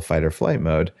low level fight or flight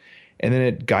mode. And then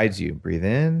it guides you. Breathe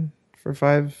in for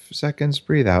 5 seconds,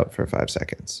 breathe out for 5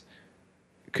 seconds.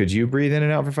 Could you breathe in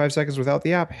and out for 5 seconds without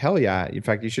the app? Hell yeah. In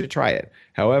fact, you should try it.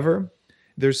 However,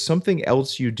 there's something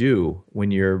else you do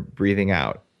when you're breathing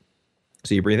out.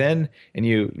 So you breathe in and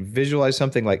you visualize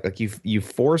something like you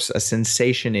force a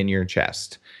sensation in your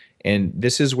chest. And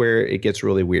this is where it gets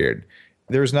really weird.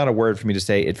 There's not a word for me to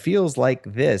say, it feels like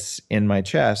this in my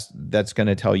chest, that's going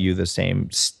to tell you the same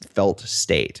felt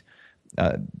state.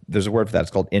 There's a word for that.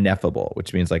 It's called ineffable,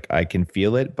 which means like I can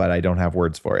feel it, but I don't have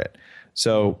words for it.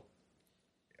 So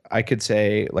I could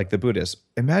say, like the Buddhists,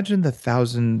 imagine the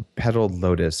 1,000-petaled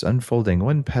lotus unfolding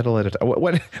one petal at a time.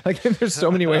 What like there's so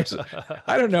many ways.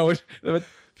 I don't know. But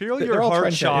feel your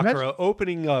heart chakra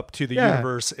opening up to the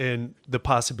universe and the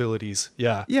possibilities.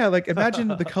 Yeah. Yeah. Like imagine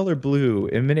the color blue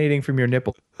emanating from your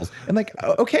nipples. And like,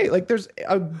 okay, like there's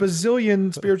a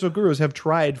bazillion spiritual gurus have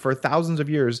tried for thousands of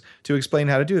years to explain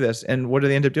how to do this. And what do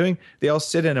they end up doing? They all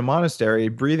sit in a monastery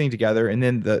breathing together. And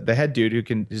then the head dude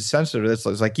who's sensitive to this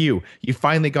is like, you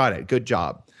finally got it. Good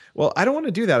job. Well, I don't want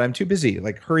to do that. I'm too busy.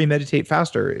 Like hurry, meditate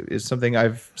faster is something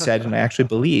I've said and I actually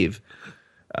believe.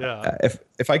 Yeah.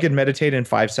 If I could meditate in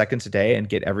 5 seconds a day and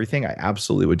get everything, I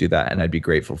absolutely would do that. And I'd be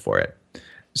grateful for it.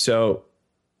 So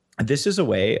this is a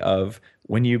way of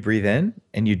when you breathe in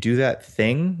and you do that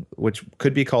thing, which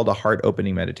could be called a heart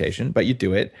opening meditation, but you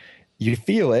do it, you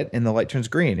feel it and the light turns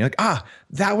green. You're like,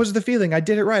 that was the feeling. I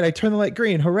did it right. I turned the light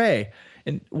green. Hooray.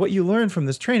 And what you learn from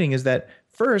this training is that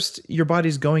first, your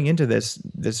body's going into this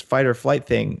fight or flight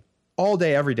thing all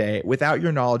day, every day, without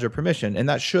your knowledge or permission. And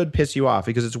that should piss you off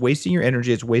because it's wasting your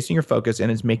energy, it's wasting your focus,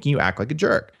 and it's making you act like a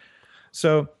jerk.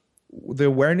 So the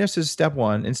awareness is step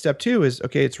one. And step two is,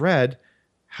 okay, it's red.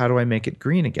 How do I make it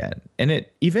green again? And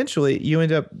it eventually you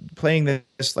end up playing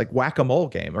this like whack-a-mole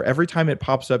game, or every time it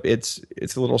pops up, it's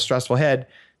a little stressful head.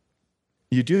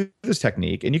 You do this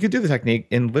technique, and you can do the technique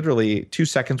in literally 2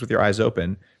 seconds with your eyes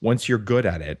open once you're good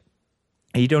at it.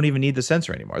 And you don't even need the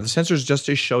sensor anymore. The sensor is just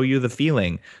to show you the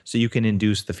feeling so you can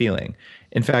induce the feeling.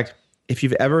 In fact, if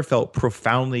you've ever felt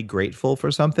profoundly grateful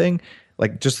for something,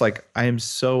 like I am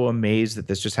so amazed that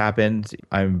this just happened,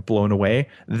 I'm blown away,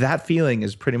 that feeling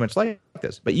is pretty much like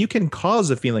this. But you can cause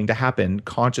a feeling to happen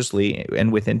consciously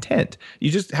and with intent.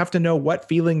 You just have to know what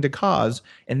feeling to cause,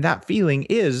 and that feeling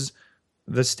is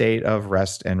the state of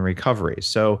rest and recovery.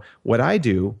 So what I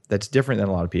do that's different than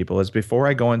a lot of people is before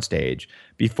I go on stage,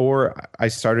 before I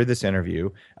started this interview,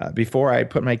 before I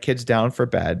put my kids down for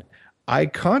bed, I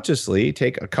consciously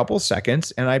take a couple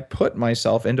seconds and I put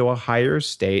myself into a higher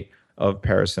state of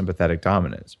parasympathetic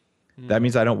dominance. That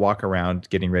means I don't walk around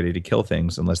getting ready to kill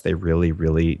things unless they really,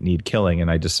 really need killing,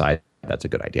 and I decide that's a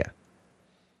good idea.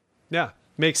 Yeah,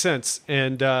 makes sense.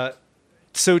 And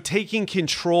so taking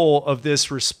control of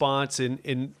this response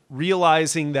and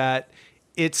realizing that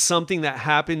it's something that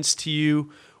happens to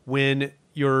you when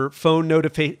your phone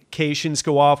notifications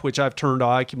go off, which I've turned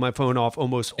off. I keep my phone off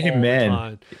almost all the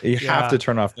time. You have to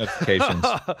turn off notifications.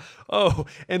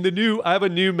 And I have a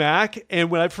new Mac. And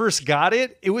when I first got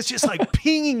it, it was just like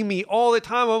pinging me all the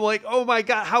time. I'm like, oh my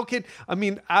God,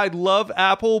 I love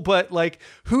Apple, but like,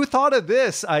 who thought of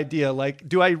this idea? Like,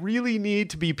 do I really need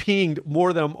to be pinged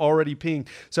more than I'm already pinged?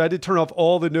 So I had to turn off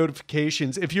all the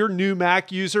notifications. If you're a new Mac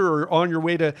user or on your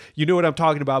way to, you know what I'm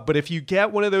talking about. But if you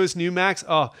get one of those new Macs,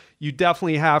 you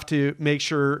definitely have to make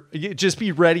sure, just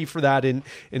be ready for that and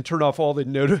turn off all the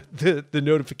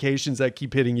notifications that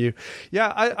keep hitting you.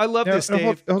 Yeah, I love this,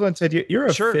 Dave. Hold on, Ted. You're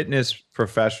a fitness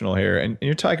professional here, and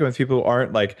you're talking with people who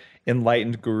aren't like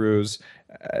enlightened gurus,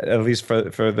 at least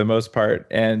for the most part,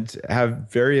 and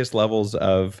have various levels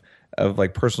of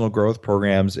like personal growth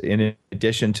programs in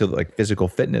addition to like physical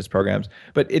fitness programs.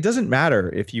 But it doesn't matter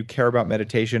if you care about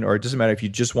meditation, or it doesn't matter if you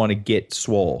just want to get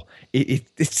swole. It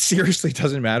seriously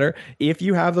doesn't matter. If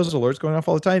you have those alerts going off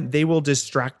all the time, they will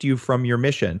distract you from your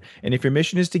mission. And if your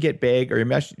mission is to get big, or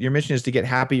your mission is to get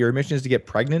happy, or your mission is to get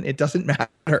pregnant, it doesn't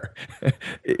matter.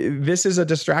 This is a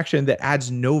distraction that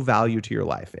adds no value to your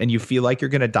life. And you feel like you're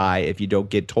going to die if you don't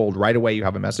get told right away you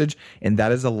have a message. And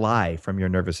that is a lie from your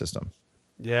nervous system.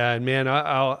 Yeah, and man,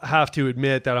 I'll have to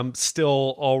admit that I'm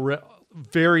still already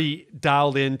very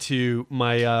dialed into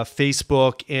my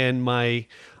Facebook and my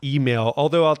email.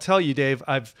 Although I'll tell you, Dave,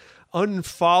 I've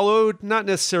unfollowed, not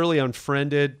necessarily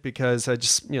unfriended, because I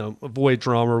just, avoid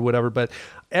drama or whatever. But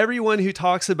everyone who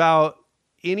talks about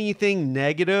anything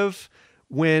negative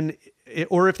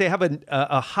or if they have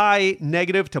a high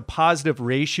negative to positive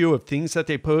ratio of things that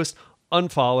they post,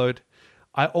 unfollowed.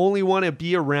 I only want to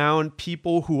be around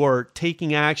people who are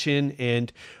taking action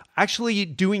and actually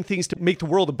doing things to make the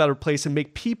world a better place and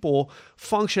make people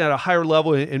function at a higher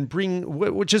level and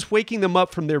bring, just waking them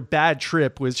up from their bad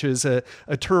trip, which is a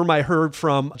term I heard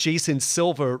from Jason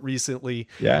Silva recently.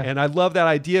 Yeah. And I love that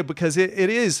idea because it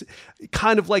is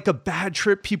kind of like a bad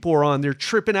trip people are on. They're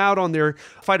tripping out on their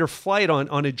fight or flight on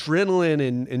adrenaline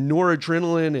and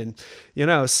noradrenaline and,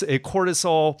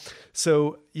 cortisol.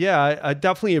 So yeah, I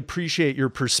definitely appreciate your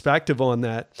perspective on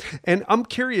that. And I'm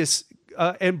curious,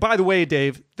 and by the way,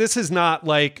 Dave, this is not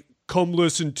like, come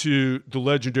listen to the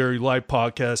Legendary Life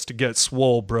podcast to get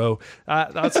swole, bro.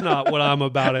 That's not what I'm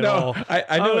about at all.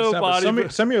 I know it's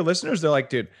not, some of your listeners, they're like,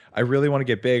 dude, I really want to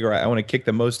get big, or I want to kick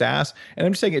the most ass. And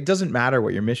I'm just saying, it doesn't matter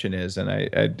what your mission is. And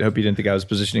I hope you didn't think I was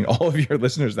positioning all of your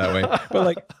listeners that way.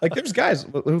 But like there's guys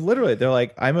who literally, they're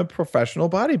like, I'm a professional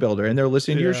bodybuilder, and they're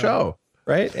listening to your show.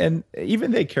 Right. And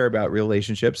even they care about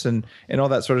relationships and all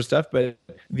that sort of stuff. But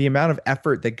the amount of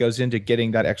effort that goes into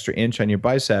getting that extra inch on your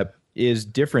bicep is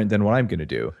different than what I'm going to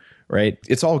do. Right.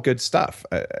 It's all good stuff.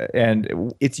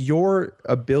 And it's your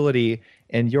ability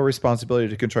and your responsibility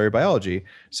to control your biology.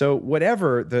 So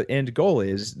whatever the end goal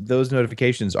is, those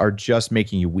notifications are just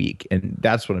making you weak. And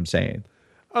that's what I'm saying.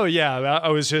 Oh yeah, I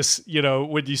was just,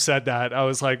 when you said that, I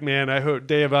was like, man, I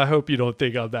hope you don't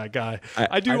think I'm that guy.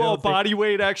 I do all body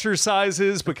weight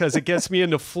exercises because it gets me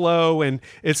into flow, and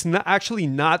it's actually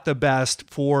not the best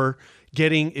for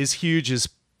getting as huge as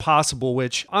possible,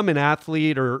 which I'm an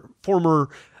athlete or former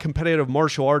competitive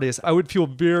martial artist. I would feel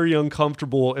very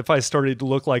uncomfortable if I started to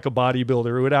look like a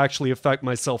bodybuilder. It would actually affect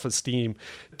my self-esteem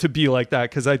to be like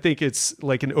that, because I think it's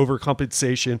like an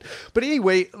overcompensation. But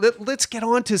anyway, let's get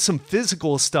on to some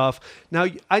physical stuff. Now,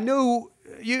 I know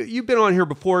you've been on here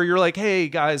before. You're like, hey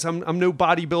guys, I'm no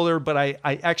bodybuilder, but I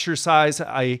exercise.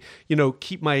 I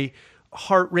keep my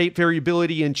heart rate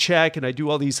variability in check, and I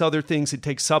do all these other things and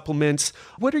take supplements.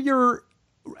 What are your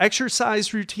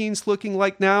exercise routines looking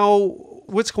like now?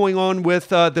 What's going on with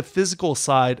the physical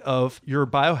side of your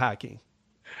biohacking?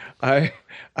 I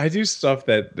do stuff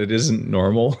that isn't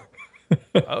normal.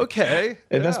 Okay.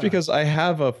 And that's because I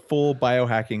have a full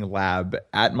biohacking lab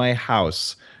at my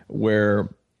house where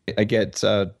I get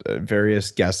various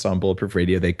guests on Bulletproof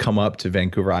Radio. They come up to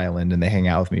Vancouver Island and they hang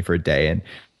out with me for a day, and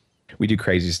we do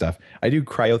crazy stuff. I do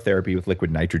cryotherapy with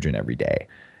liquid nitrogen every day.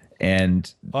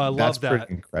 And that's pretty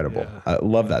incredible. Yeah. I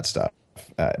love that stuff.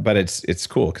 But it's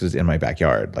cool because it's in my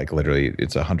backyard. Like literally,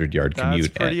 it's 100-yard commute.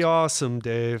 That's pretty awesome,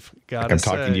 Dave. I'm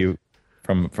talking to you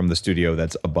from the studio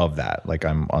that's above that. Like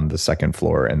I'm on the second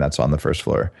floor, and that's on the first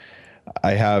floor.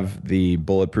 I have the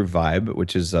Bulletproof Vibe,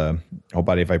 which is a whole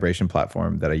body vibration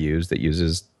platform that I use that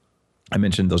uses, I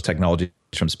mentioned those technologies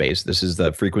from space. This is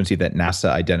the frequency that NASA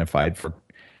identified for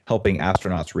helping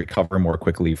astronauts recover more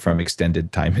quickly from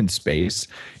extended time in space.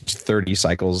 It's 30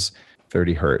 cycles,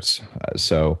 30 hertz.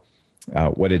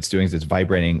 What it's doing is it's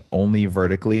vibrating only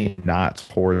vertically, not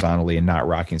horizontally, and not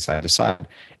rocking side to side.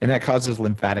 And that causes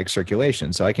lymphatic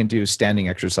circulation. So I can do standing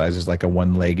exercises like a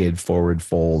one-legged forward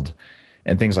fold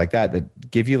and things like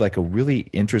that give you like a really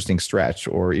interesting stretch,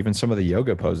 or even some of the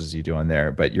yoga poses you do on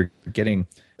there. But you're getting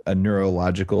a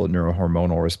neurological,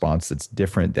 neurohormonal response that's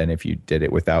different than if you did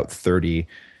it without 30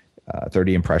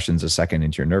 impressions a second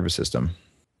into your nervous system.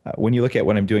 When you look at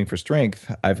what I'm doing for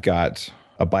strength, I've got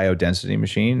a biodensity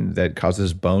machine that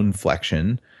causes bone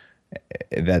flexion.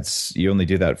 You only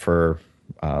do that for,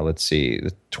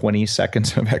 20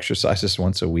 seconds of exercises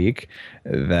once a week.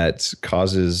 That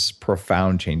causes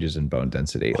profound changes in bone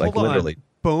density. Hold on. Literally.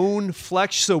 Bone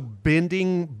flex, so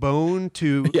bending bone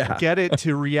to get it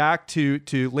to react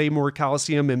to lay more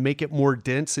calcium and make it more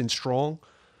dense and strong.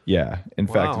 Yeah. In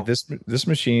fact, this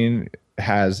machine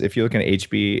has, if you look at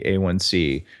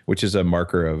HbA1c, which is a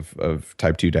marker of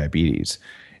type 2 diabetes,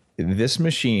 this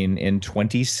machine in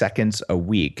 20 seconds a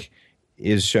week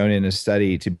is shown in a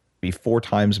study to be 4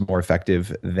 times more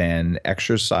effective than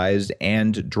exercise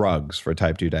and drugs for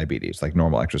type 2 diabetes, like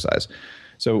normal exercise.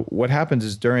 So what happens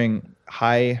is during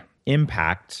high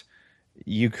impact,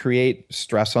 you create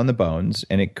stress on the bones,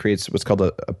 and it creates what's called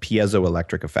a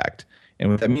piezoelectric effect. And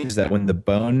what that means is that when the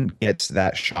bone gets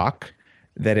that shock,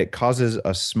 that it causes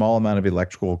a small amount of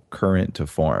electrical current to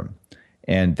form.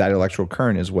 And that electrical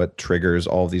current is what triggers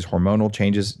all of these hormonal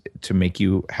changes to make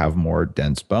you have more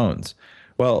dense bones.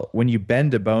 Well, when you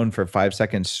bend a bone for 5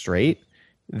 seconds straight,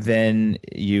 then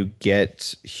you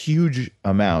get huge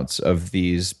amounts of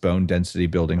these bone density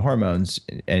building hormones,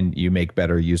 and you make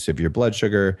better use of your blood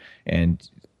sugar, and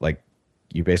like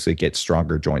you basically get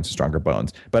stronger joints and stronger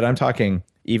bones. But I'm talking,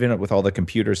 even with all the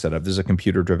computer setup, this is a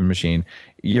computer driven machine,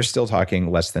 you're still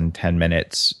talking less than 10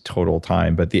 minutes total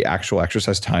time, but the actual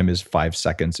exercise time is 5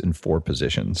 seconds in 4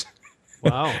 positions.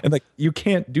 Wow. And like, you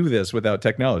can't do this without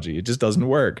technology. It just doesn't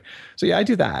work. So yeah, I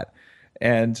do that.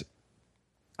 And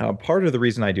part of the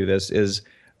reason I do this is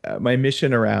my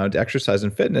mission around exercise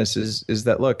and fitness is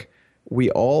that, look,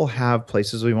 we all have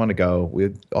places we want to go.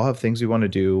 We all have things we want to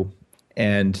do.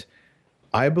 And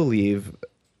I believe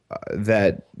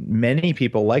that many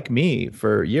people like me,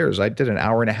 for years, I did an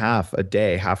hour and a half a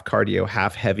day, half cardio,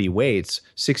 half heavy weights,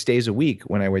 6 days a week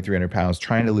when I weighed 300 pounds,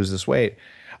 trying to lose this weight.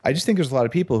 I just think there's a lot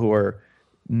of people who are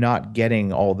not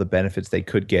getting all the benefits they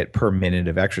could get per minute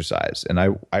of exercise. And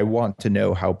I want to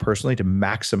know how personally to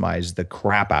maximize the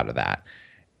crap out of that,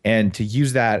 and to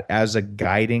use that as a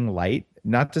guiding light,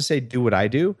 not to say do what I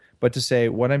do, but to say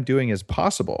what I'm doing is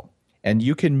possible. And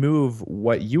you can move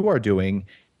what you are doing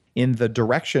in the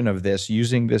direction of this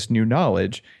using this new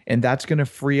knowledge. And that's going to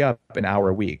free up an hour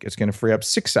a week. It's going to free up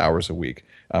 6 hours a week,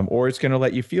 or it's going to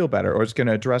let you feel better, or it's going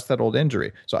to address that old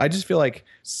injury. So I just feel like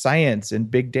science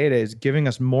and big data is giving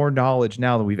us more knowledge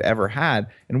now than we've ever had.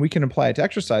 And we can apply it to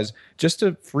exercise just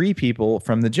to free people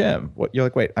from the gym. What you're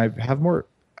like, wait, I have more.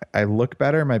 I look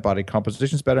better, my body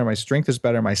composition is better, my strength is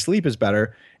better, my sleep is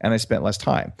better, and I spent less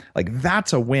time. Like,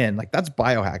 that's a win. Like, that's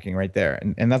biohacking right there.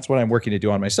 And that's what I'm working to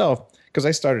do on myself, because I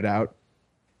started out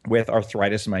with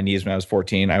arthritis in my knees when I was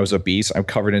 14. I was obese. I'm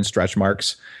covered in stretch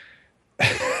marks.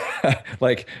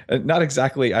 Like, not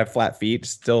exactly, I have flat feet,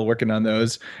 still working on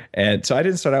those. And so I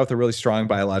didn't start out with a really strong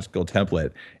biological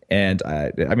template. And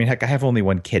I mean, heck, I have only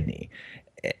one kidney,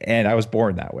 and I was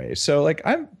born that way. So like,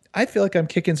 I feel like I'm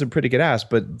kicking some pretty good ass,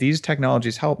 but these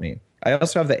technologies help me. I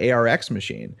also have the ARX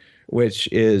machine,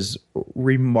 which is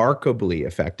remarkably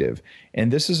effective.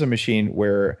 And this is a machine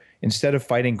where instead of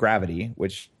fighting gravity,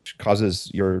 which causes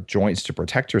your joints to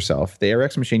protect yourself, the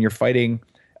ARX machine, you're fighting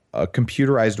a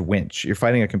computerized winch. You're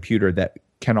fighting a computer that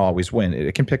can always win.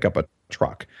 It can pick up a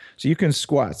truck. So you can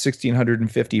squat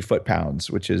 1,650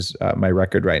 foot-pounds, which is my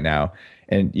record right now.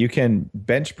 And you can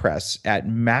bench press at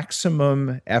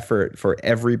maximum effort for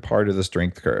every part of the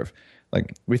strength curve.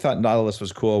 Like, we thought Nautilus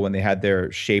was cool when they had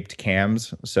their shaped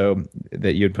cams so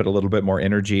that you'd put a little bit more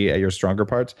energy at your stronger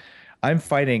parts. I'm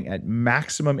fighting at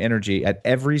maximum energy at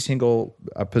every single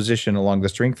position along the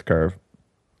strength curve.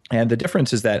 And the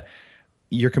difference is that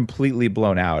you're completely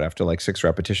blown out after like 6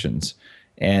 repetitions,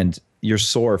 and you're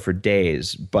sore for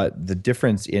days. But the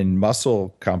difference in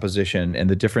muscle composition and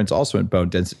the difference also in bone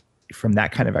density from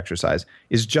that kind of exercise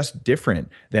is just different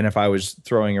than if I was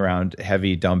throwing around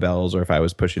heavy dumbbells or if I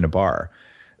was pushing a bar.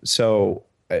 So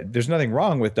there's nothing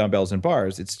wrong with dumbbells and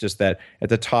bars. It's just that at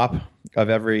the top of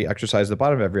every exercise, the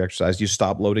bottom of every exercise, you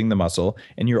stop loading the muscle,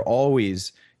 and you're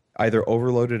always either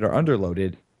overloaded or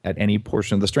underloaded at any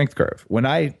portion of the strength curve. When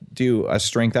I do a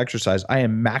strength exercise, I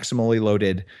am maximally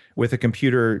loaded with a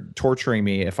computer torturing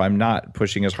me if I'm not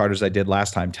pushing as hard as I did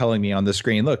last time, telling me on the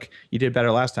screen, look, you did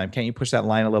better last time. Can't you push that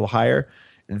line a little higher?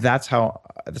 That's how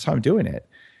I'm doing it.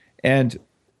 And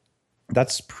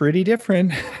that's pretty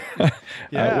different.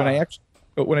 Yeah.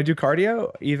 When I do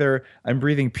cardio, either I'm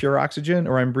breathing pure oxygen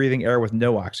or I'm breathing air with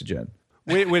no oxygen.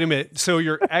 Wait a minute. So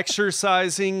you're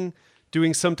exercising,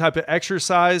 doing some type of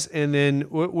exercise, and then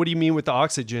what do you mean with the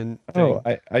oxygen thing? Oh,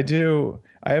 I do.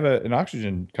 I have an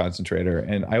oxygen concentrator,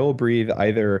 and I will breathe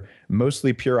either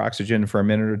mostly pure oxygen for a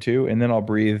minute or two, and then I'll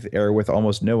breathe air with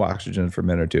almost no oxygen for a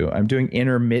minute or two. I'm doing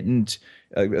intermittent,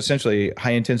 essentially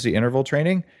high intensity interval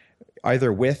training,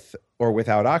 either with or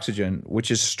without oxygen, which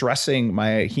is stressing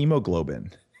my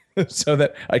hemoglobin so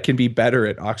that I can be better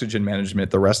at oxygen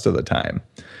management the rest of the time.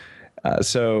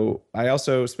 So I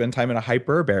also spend time in a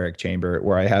hyperbaric chamber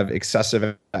where I have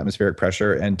excessive atmospheric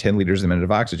pressure and 10 liters a minute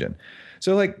of oxygen.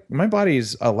 So like, my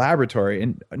body's a laboratory,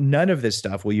 and none of this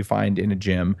stuff will you find in a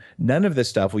gym. None of this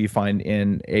stuff will you find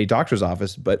in a doctor's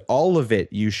office, but all of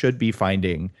it you should be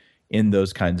finding in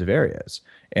those kinds of areas.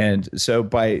 And so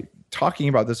by talking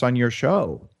about this on your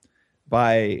show,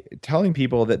 by telling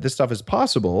people that this stuff is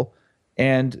possible,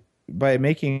 and by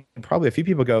making probably a few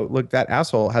people go, look, that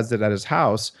asshole has it at his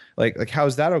house. Like, how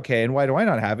is that okay? And why do I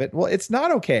not have it? Well, it's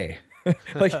not okay.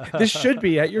 Like, this should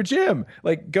be at your gym.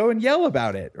 Like, go and yell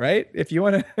about it, right? If you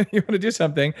want to do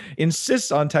something,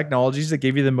 insist on technologies that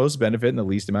give you the most benefit in the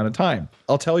least amount of time.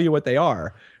 I'll tell you what they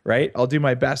are, right? I'll do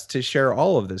my best to share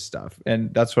all of this stuff.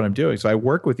 And that's what I'm doing. So I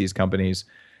work with these companies,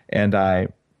 and I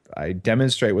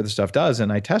demonstrate what the stuff does,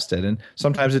 and I test it. And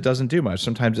sometimes it doesn't do much.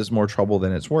 Sometimes it's more trouble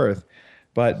than it's worth.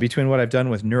 But between what I've done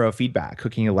with neurofeedback,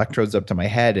 hooking electrodes up to my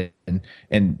head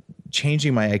and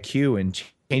changing my IQ and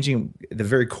changing the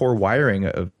very core wiring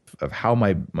of how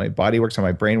my body works, how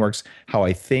my brain works, how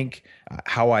I think,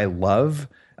 how I love,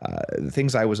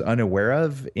 things I was unaware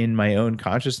of in my own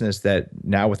consciousness that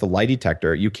now with the lie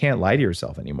detector, you can't lie to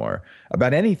yourself anymore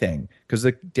about anything because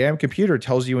the damn computer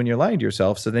tells you when you're lying to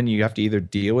yourself. So then you have to either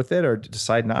deal with it or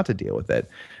decide not to deal with it.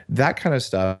 That kind of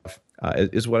stuff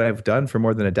is what I've done for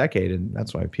more than a decade. And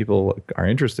that's why people are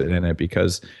interested in it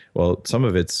because, well, some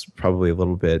of it's probably a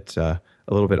little bit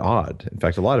odd. In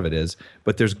fact, a lot of it is,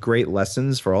 but there's great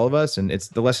lessons for all of us. And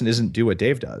the lesson isn't do what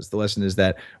Dave does. The lesson is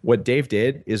that what Dave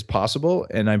did is possible.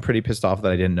 And I'm pretty pissed off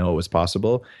that I didn't know it was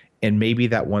possible. And maybe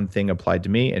that one thing applied to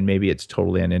me and maybe it's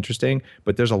totally uninteresting,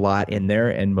 but there's a lot in there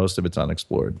and most of it's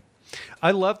unexplored.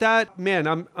 I love that. Man,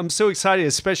 I'm so excited,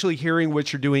 especially hearing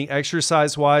what you're doing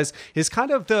exercise-wise. It's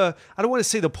kind of I don't want to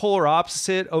say the polar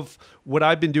opposite of what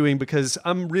I've been doing because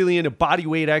I'm really into body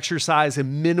weight exercise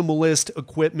and minimalist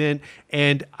equipment.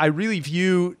 And I really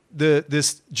view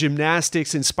this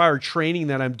gymnastics inspired training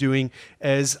that I'm doing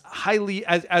as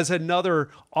as another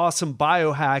awesome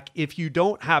biohack if you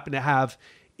don't happen to have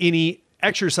any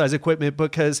exercise equipment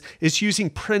because it's using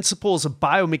principles of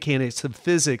biomechanics and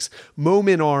physics,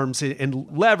 moment arms and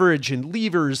leverage and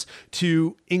levers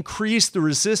to increase the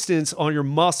resistance on your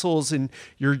muscles and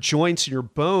your joints and your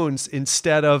bones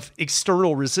instead of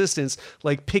external resistance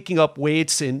like picking up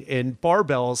weights and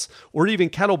barbells or even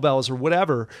kettlebells or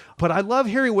whatever. But I love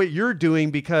hearing what you're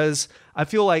doing because I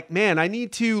feel like, man, I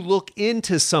need to look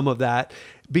into some of that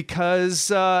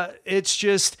because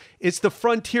it's the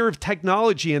frontier of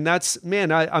technology. And that's,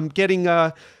 man, I'm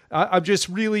just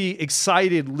really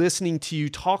excited listening to you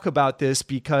talk about this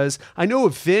because I know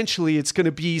eventually it's going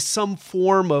to be some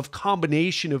form of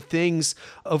combination of things.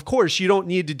 Of course, you don't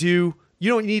need to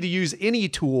use any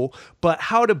tool, but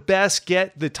how to best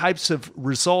get the types of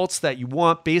results that you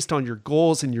want based on your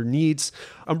goals and your needs.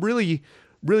 I'm really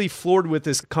floored with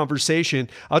this conversation.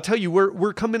 I'll tell you,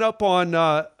 we're coming up on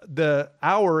the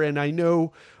hour, and I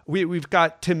know we've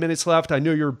got 10 minutes left. I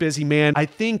know you're a busy man. I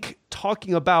think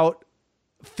talking about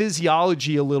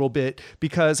physiology a little bit,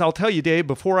 because I'll tell you, Dave,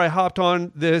 before I hopped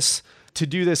on this to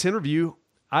do this interview,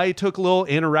 I took a little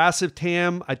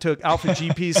aniracetam, I took alpha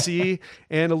GPC,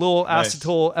 and a little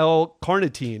acetyl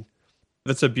L-carnitine.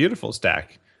 That's a beautiful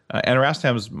stack.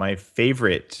 Aniracetam is my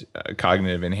favorite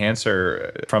cognitive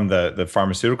enhancer from the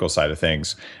pharmaceutical side of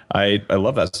things. I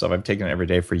love that stuff. I've taken it every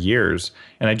day for years,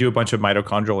 and I do a bunch of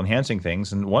mitochondrial enhancing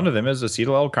things, and one of them is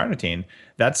acetyl L-carnitine.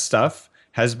 That stuff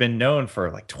has been known for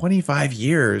like 25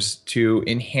 years to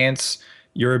enhance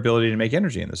your ability to make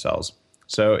energy in the cells.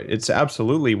 So it's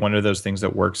absolutely one of those things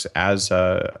that works as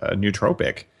a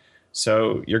nootropic.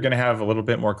 So you're going to have a little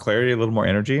bit more clarity, a little more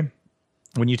energy.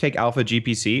 When you take alpha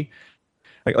GPC,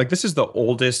 like this is the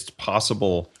oldest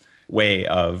possible way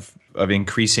of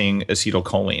increasing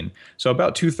acetylcholine. So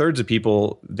about 2/3 of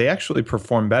people, they actually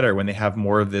perform better when they have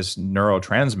more of this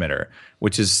neurotransmitter,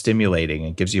 which is stimulating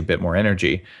and gives you a bit more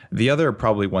energy. The other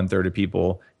probably 1/3 of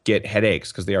people get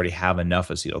headaches because they already have enough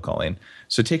acetylcholine.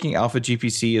 So taking alpha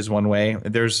GPC is one way.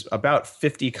 There's about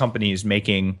 50 companies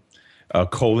making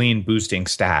choline boosting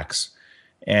stacks.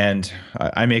 And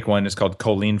I make one, it's called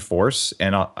Choline Force,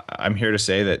 and I'm here to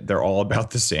say that they're all about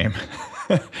the same.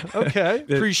 Okay,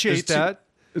 appreciate that.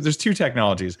 There's two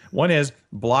technologies. One is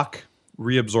block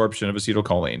reabsorption of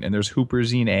acetylcholine, and there's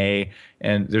huperzine A,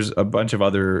 and there's a bunch of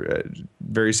other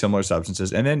very similar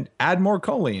substances. And then add more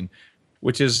choline,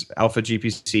 which is alpha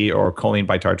GPC or choline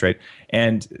bitartrate.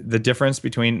 And the difference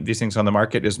between these things on the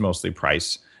market is mostly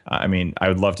price. I mean, I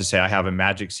would love to say I have a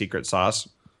magic secret sauce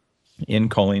in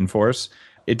Choline Force.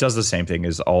 It does the same thing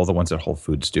as all the ones that Whole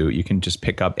Foods do. You can just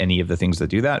pick up any of the things that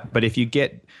do that. But if you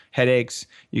get headaches,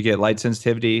 you get light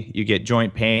sensitivity, you get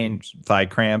joint pain, thigh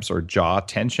cramps, or jaw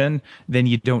tension, then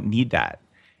you don't need that.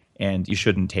 And you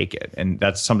shouldn't take it. And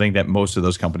that's something that most of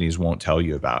those companies won't tell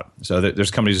you about. So there's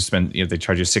companies who spend, they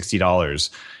charge you $60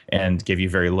 and give you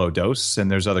very low dose. And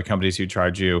there's other companies who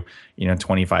charge you,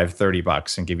 $25,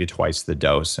 $30 and give you twice the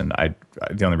dose. And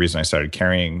the only reason I started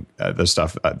carrying the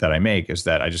stuff that I make is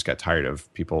that I just got tired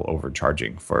of people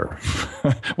overcharging for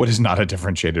what is not a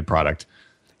differentiated product.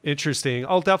 Interesting.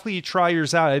 I'll definitely try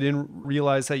yours out. I didn't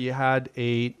realize that you had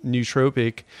a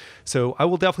nootropic. So I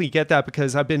will definitely get that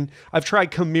because I've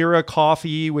tried Chimera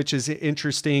coffee, which is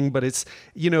interesting, but it's,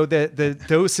 the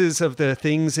doses of the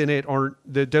things in it aren't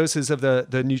the doses of the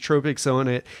nootropics on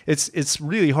it. It's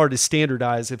really hard to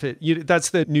standardize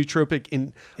that's the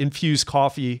nootropic infused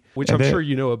coffee, which I'm sure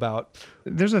you know about.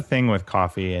 There's a thing with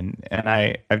coffee and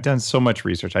I've done so much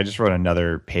research. I just wrote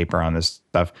another paper on this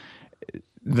stuff.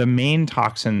 The main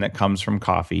toxin that comes from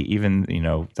coffee, even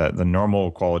the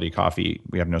normal quality coffee,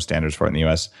 we have no standards for it in the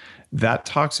US. That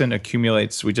toxin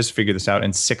accumulates, we just figured this out,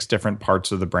 in 6 different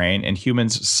parts of the brain, and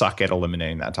humans suck at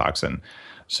eliminating that toxin.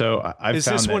 So I've Is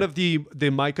found this that, one of the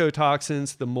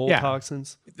mycotoxins, the mold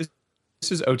toxins?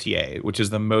 this is OTA, which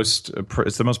is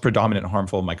it's the most predominant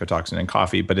harmful mycotoxin in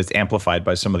coffee, but it's amplified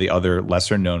by some of the other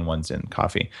lesser known ones in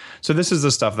coffee. So this is the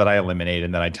stuff that I eliminate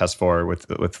and that I test for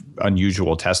with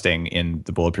unusual testing in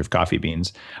the Bulletproof coffee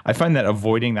beans. I find that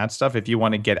avoiding that stuff, if you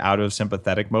want to get out of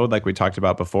sympathetic mode, like we talked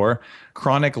about before,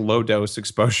 chronic low dose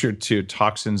exposure to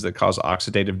toxins that cause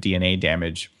oxidative DNA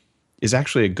damage is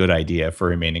actually a good idea for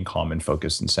remaining calm and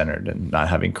focused and centered and not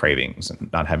having cravings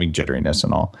and not having jitteriness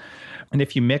and all. And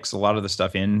if you mix a lot of the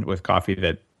stuff in with coffee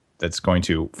that's going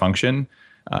to function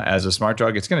as a smart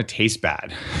drug, it's going to taste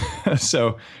bad.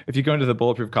 So if you go into the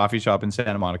Bulletproof coffee shop in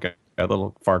Santa Monica, a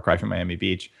little far cry from Miami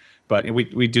Beach, but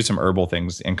we do some herbal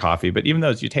things in coffee, but even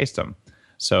those, you taste them.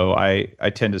 So I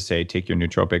tend to say take your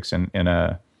nootropics in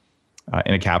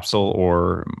a capsule,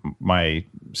 or my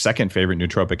second favorite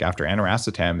nootropic after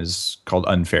aniracetam is called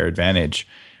Unfair Advantage,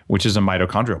 which is a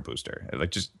mitochondrial booster.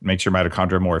 It just makes your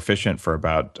mitochondria more efficient for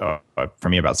for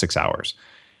me, about 6 hours.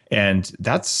 And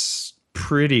that's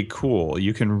pretty cool.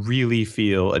 You can really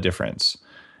feel a difference.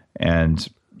 And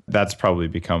that's probably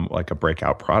become like a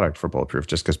breakout product for Bulletproof,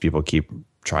 just because people keep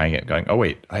trying it going, oh,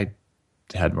 wait, I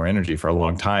had more energy for a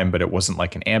long time, but it wasn't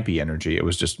like an ampy energy. It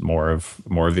was just more of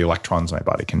the electrons my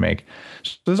body can make.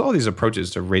 So there's all these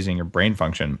approaches to raising your brain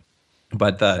function,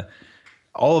 but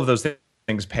all of those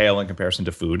things pale in comparison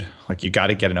to food. Like, you got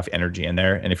to get enough energy in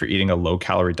there. And if you're eating a low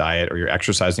calorie diet, or you're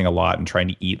exercising a lot and trying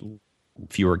to eat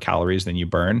fewer calories than you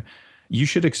burn, you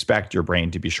should expect your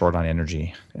brain to be short on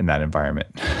energy in that environment.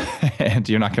 And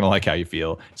you're not going to like how you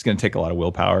feel. It's going to take a lot of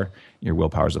willpower. Your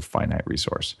willpower is a finite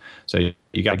resource. So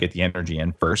you got to get the energy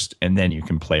in first, and then you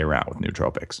can play around with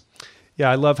nootropics. Yeah,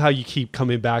 I love how you keep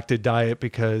coming back to diet,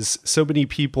 because so many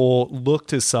people look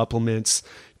to supplements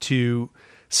to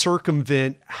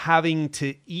circumvent having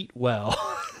to eat well,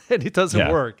 and it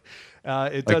doesn't work.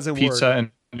 It doesn't work. Pizza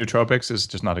and nootropics is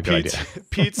just not a good idea.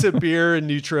 Pizza, beer, and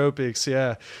nootropics.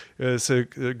 Yeah, it's a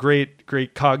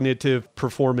great cognitive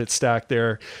performance stack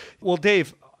there. Well,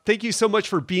 Dave, thank you so much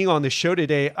for being on the show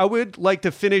today. I would like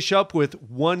to finish up with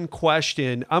one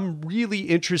question. I'm really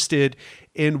interested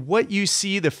in what you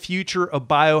see the future of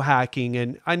biohacking.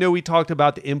 And I know we talked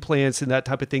about the implants and that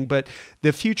type of thing, but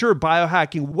the future of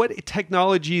biohacking, what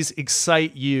technologies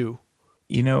excite you?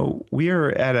 We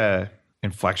are at a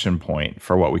inflection point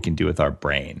for what we can do with our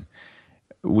brain.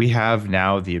 We have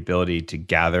now the ability to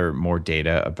gather more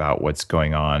data about what's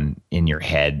going on in your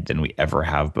head than we ever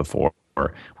have before.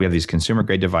 We have these consumer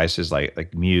grade devices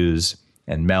like Muse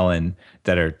and Melon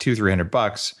that are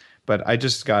 $200-$300. But I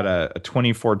just got a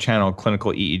 24 channel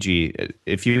clinical EEG.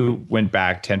 If you went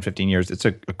back 10, 15 years, it's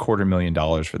a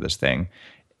 $250,000 for this thing.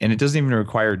 And it doesn't even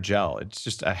require gel. It's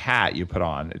just a hat you put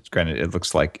on. It's granted, it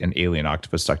looks like an alien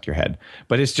octopus stuck to your head,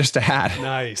 but it's just a hat.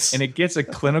 Nice. And it gets a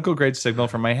clinical grade signal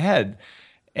from my head.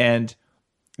 And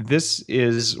this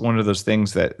is one of those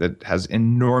things that has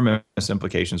enormous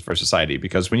implications for society,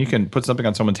 because when you can put something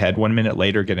on someone's head, 1 minute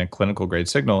later get a clinical grade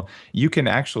signal, you can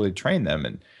actually train them.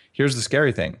 And here's the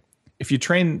scary thing. If you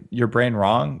train your brain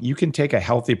wrong, you can take a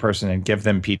healthy person and give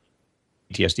them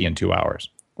PTSD in 2 hours.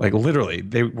 Like, literally,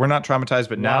 they were not traumatized,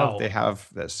 but now they have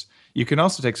this. You can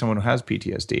also take someone who has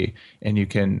PTSD and you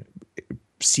can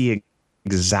see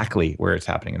exactly where it's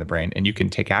happening in the brain, and you can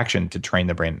take action to train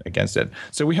the brain against it.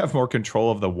 So we have more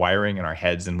control of the wiring in our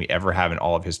heads than we ever have in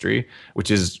all of history, which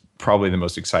is probably the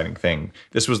most exciting thing.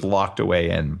 This was locked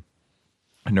away in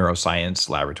neuroscience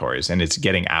laboratories, and it's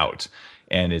getting out,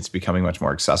 and it's becoming much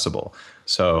more accessible.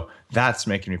 So that's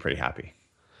making me pretty happy.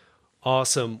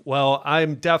 Awesome. Well,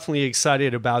 I'm definitely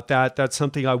excited about that. That's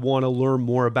something I want to learn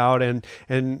more about. And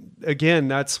again,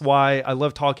 that's why I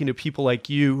love talking to people like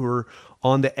you who are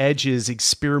on the edges,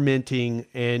 experimenting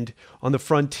and on the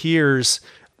frontiers,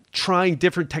 trying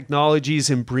different technologies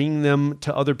and bringing them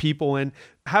to other people, and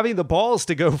having the balls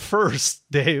to go first,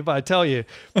 Dave, I tell you,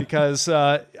 because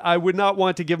I would not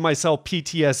want to give myself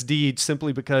PTSD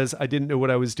simply because I didn't know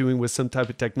what I was doing with some type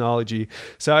of technology.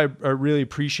 So I really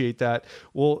appreciate that.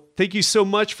 Well, thank you so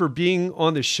much for being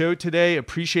on the show today.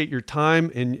 Appreciate your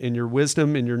time and your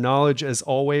wisdom and your knowledge as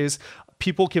always.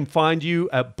 People can find you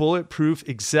at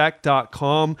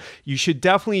bulletproofexec.com. You should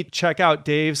definitely check out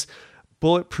Dave's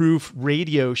Bulletproof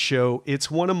radio show. It's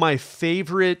one of my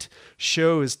favorite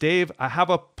shows. Dave, I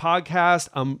have a podcast.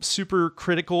 I'm super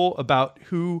critical about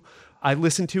who I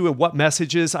listen to and what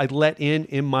messages I let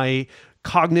in my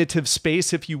cognitive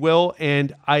space, if you will.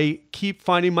 And I keep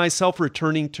finding myself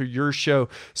returning to your show.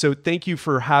 So thank you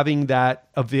for having that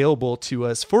available to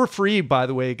us for free, by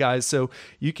the way, guys. So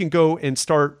you can go and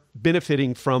start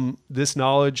benefiting from this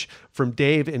knowledge from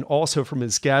Dave and also from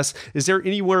his guests. Is there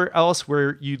anywhere else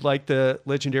where you'd like the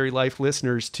Legendary Life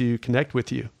listeners to connect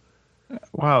with you?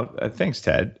 Wow. Thanks,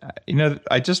 Ted.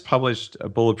 I just published a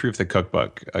Bulletproof the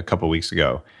Cookbook a couple weeks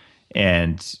ago,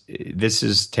 and this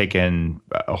has taken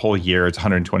a whole year. It's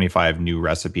 125 new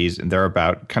recipes, and they're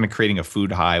about kind of creating a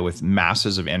food high with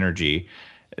masses of energy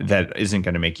that isn't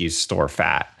going to make you store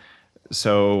fat.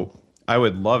 So I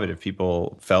would love it if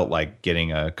people felt like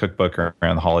getting a cookbook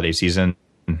around the holiday season.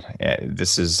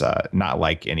 This is not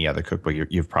like any other cookbook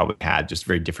you've probably had, just a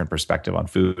very different perspective on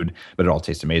food, but it all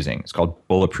tastes amazing. It's called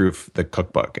Bulletproof the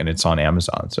Cookbook, and it's on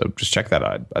Amazon. So just check that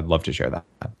out. I'd love to share that.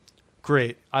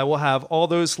 Great. I will have all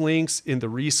those links in the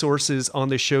resources on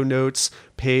the show notes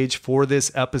page for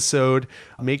this episode.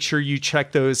 Make sure you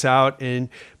check those out and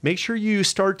make sure you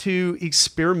start to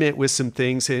experiment with some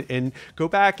things and go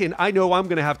back. And I know I'm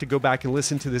going to have to go back and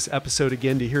listen to this episode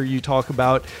again to hear you talk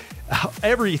about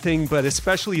everything, but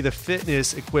especially the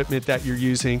fitness equipment that you're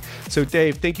using. So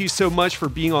Dave, thank you so much for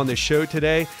being on the show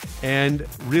today and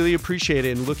really appreciate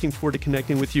it and looking forward to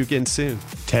connecting with you again soon.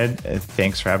 Ted,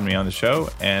 thanks for having me on the show.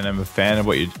 And I'm a fan of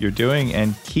what you're doing,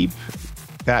 and keep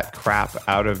that crap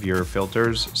out of your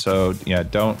filters. So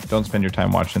don't spend your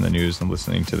time watching the news and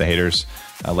listening to the haters.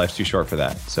 Life's too short for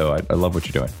that. So I love what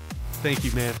you're doing. Thank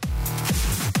you, man.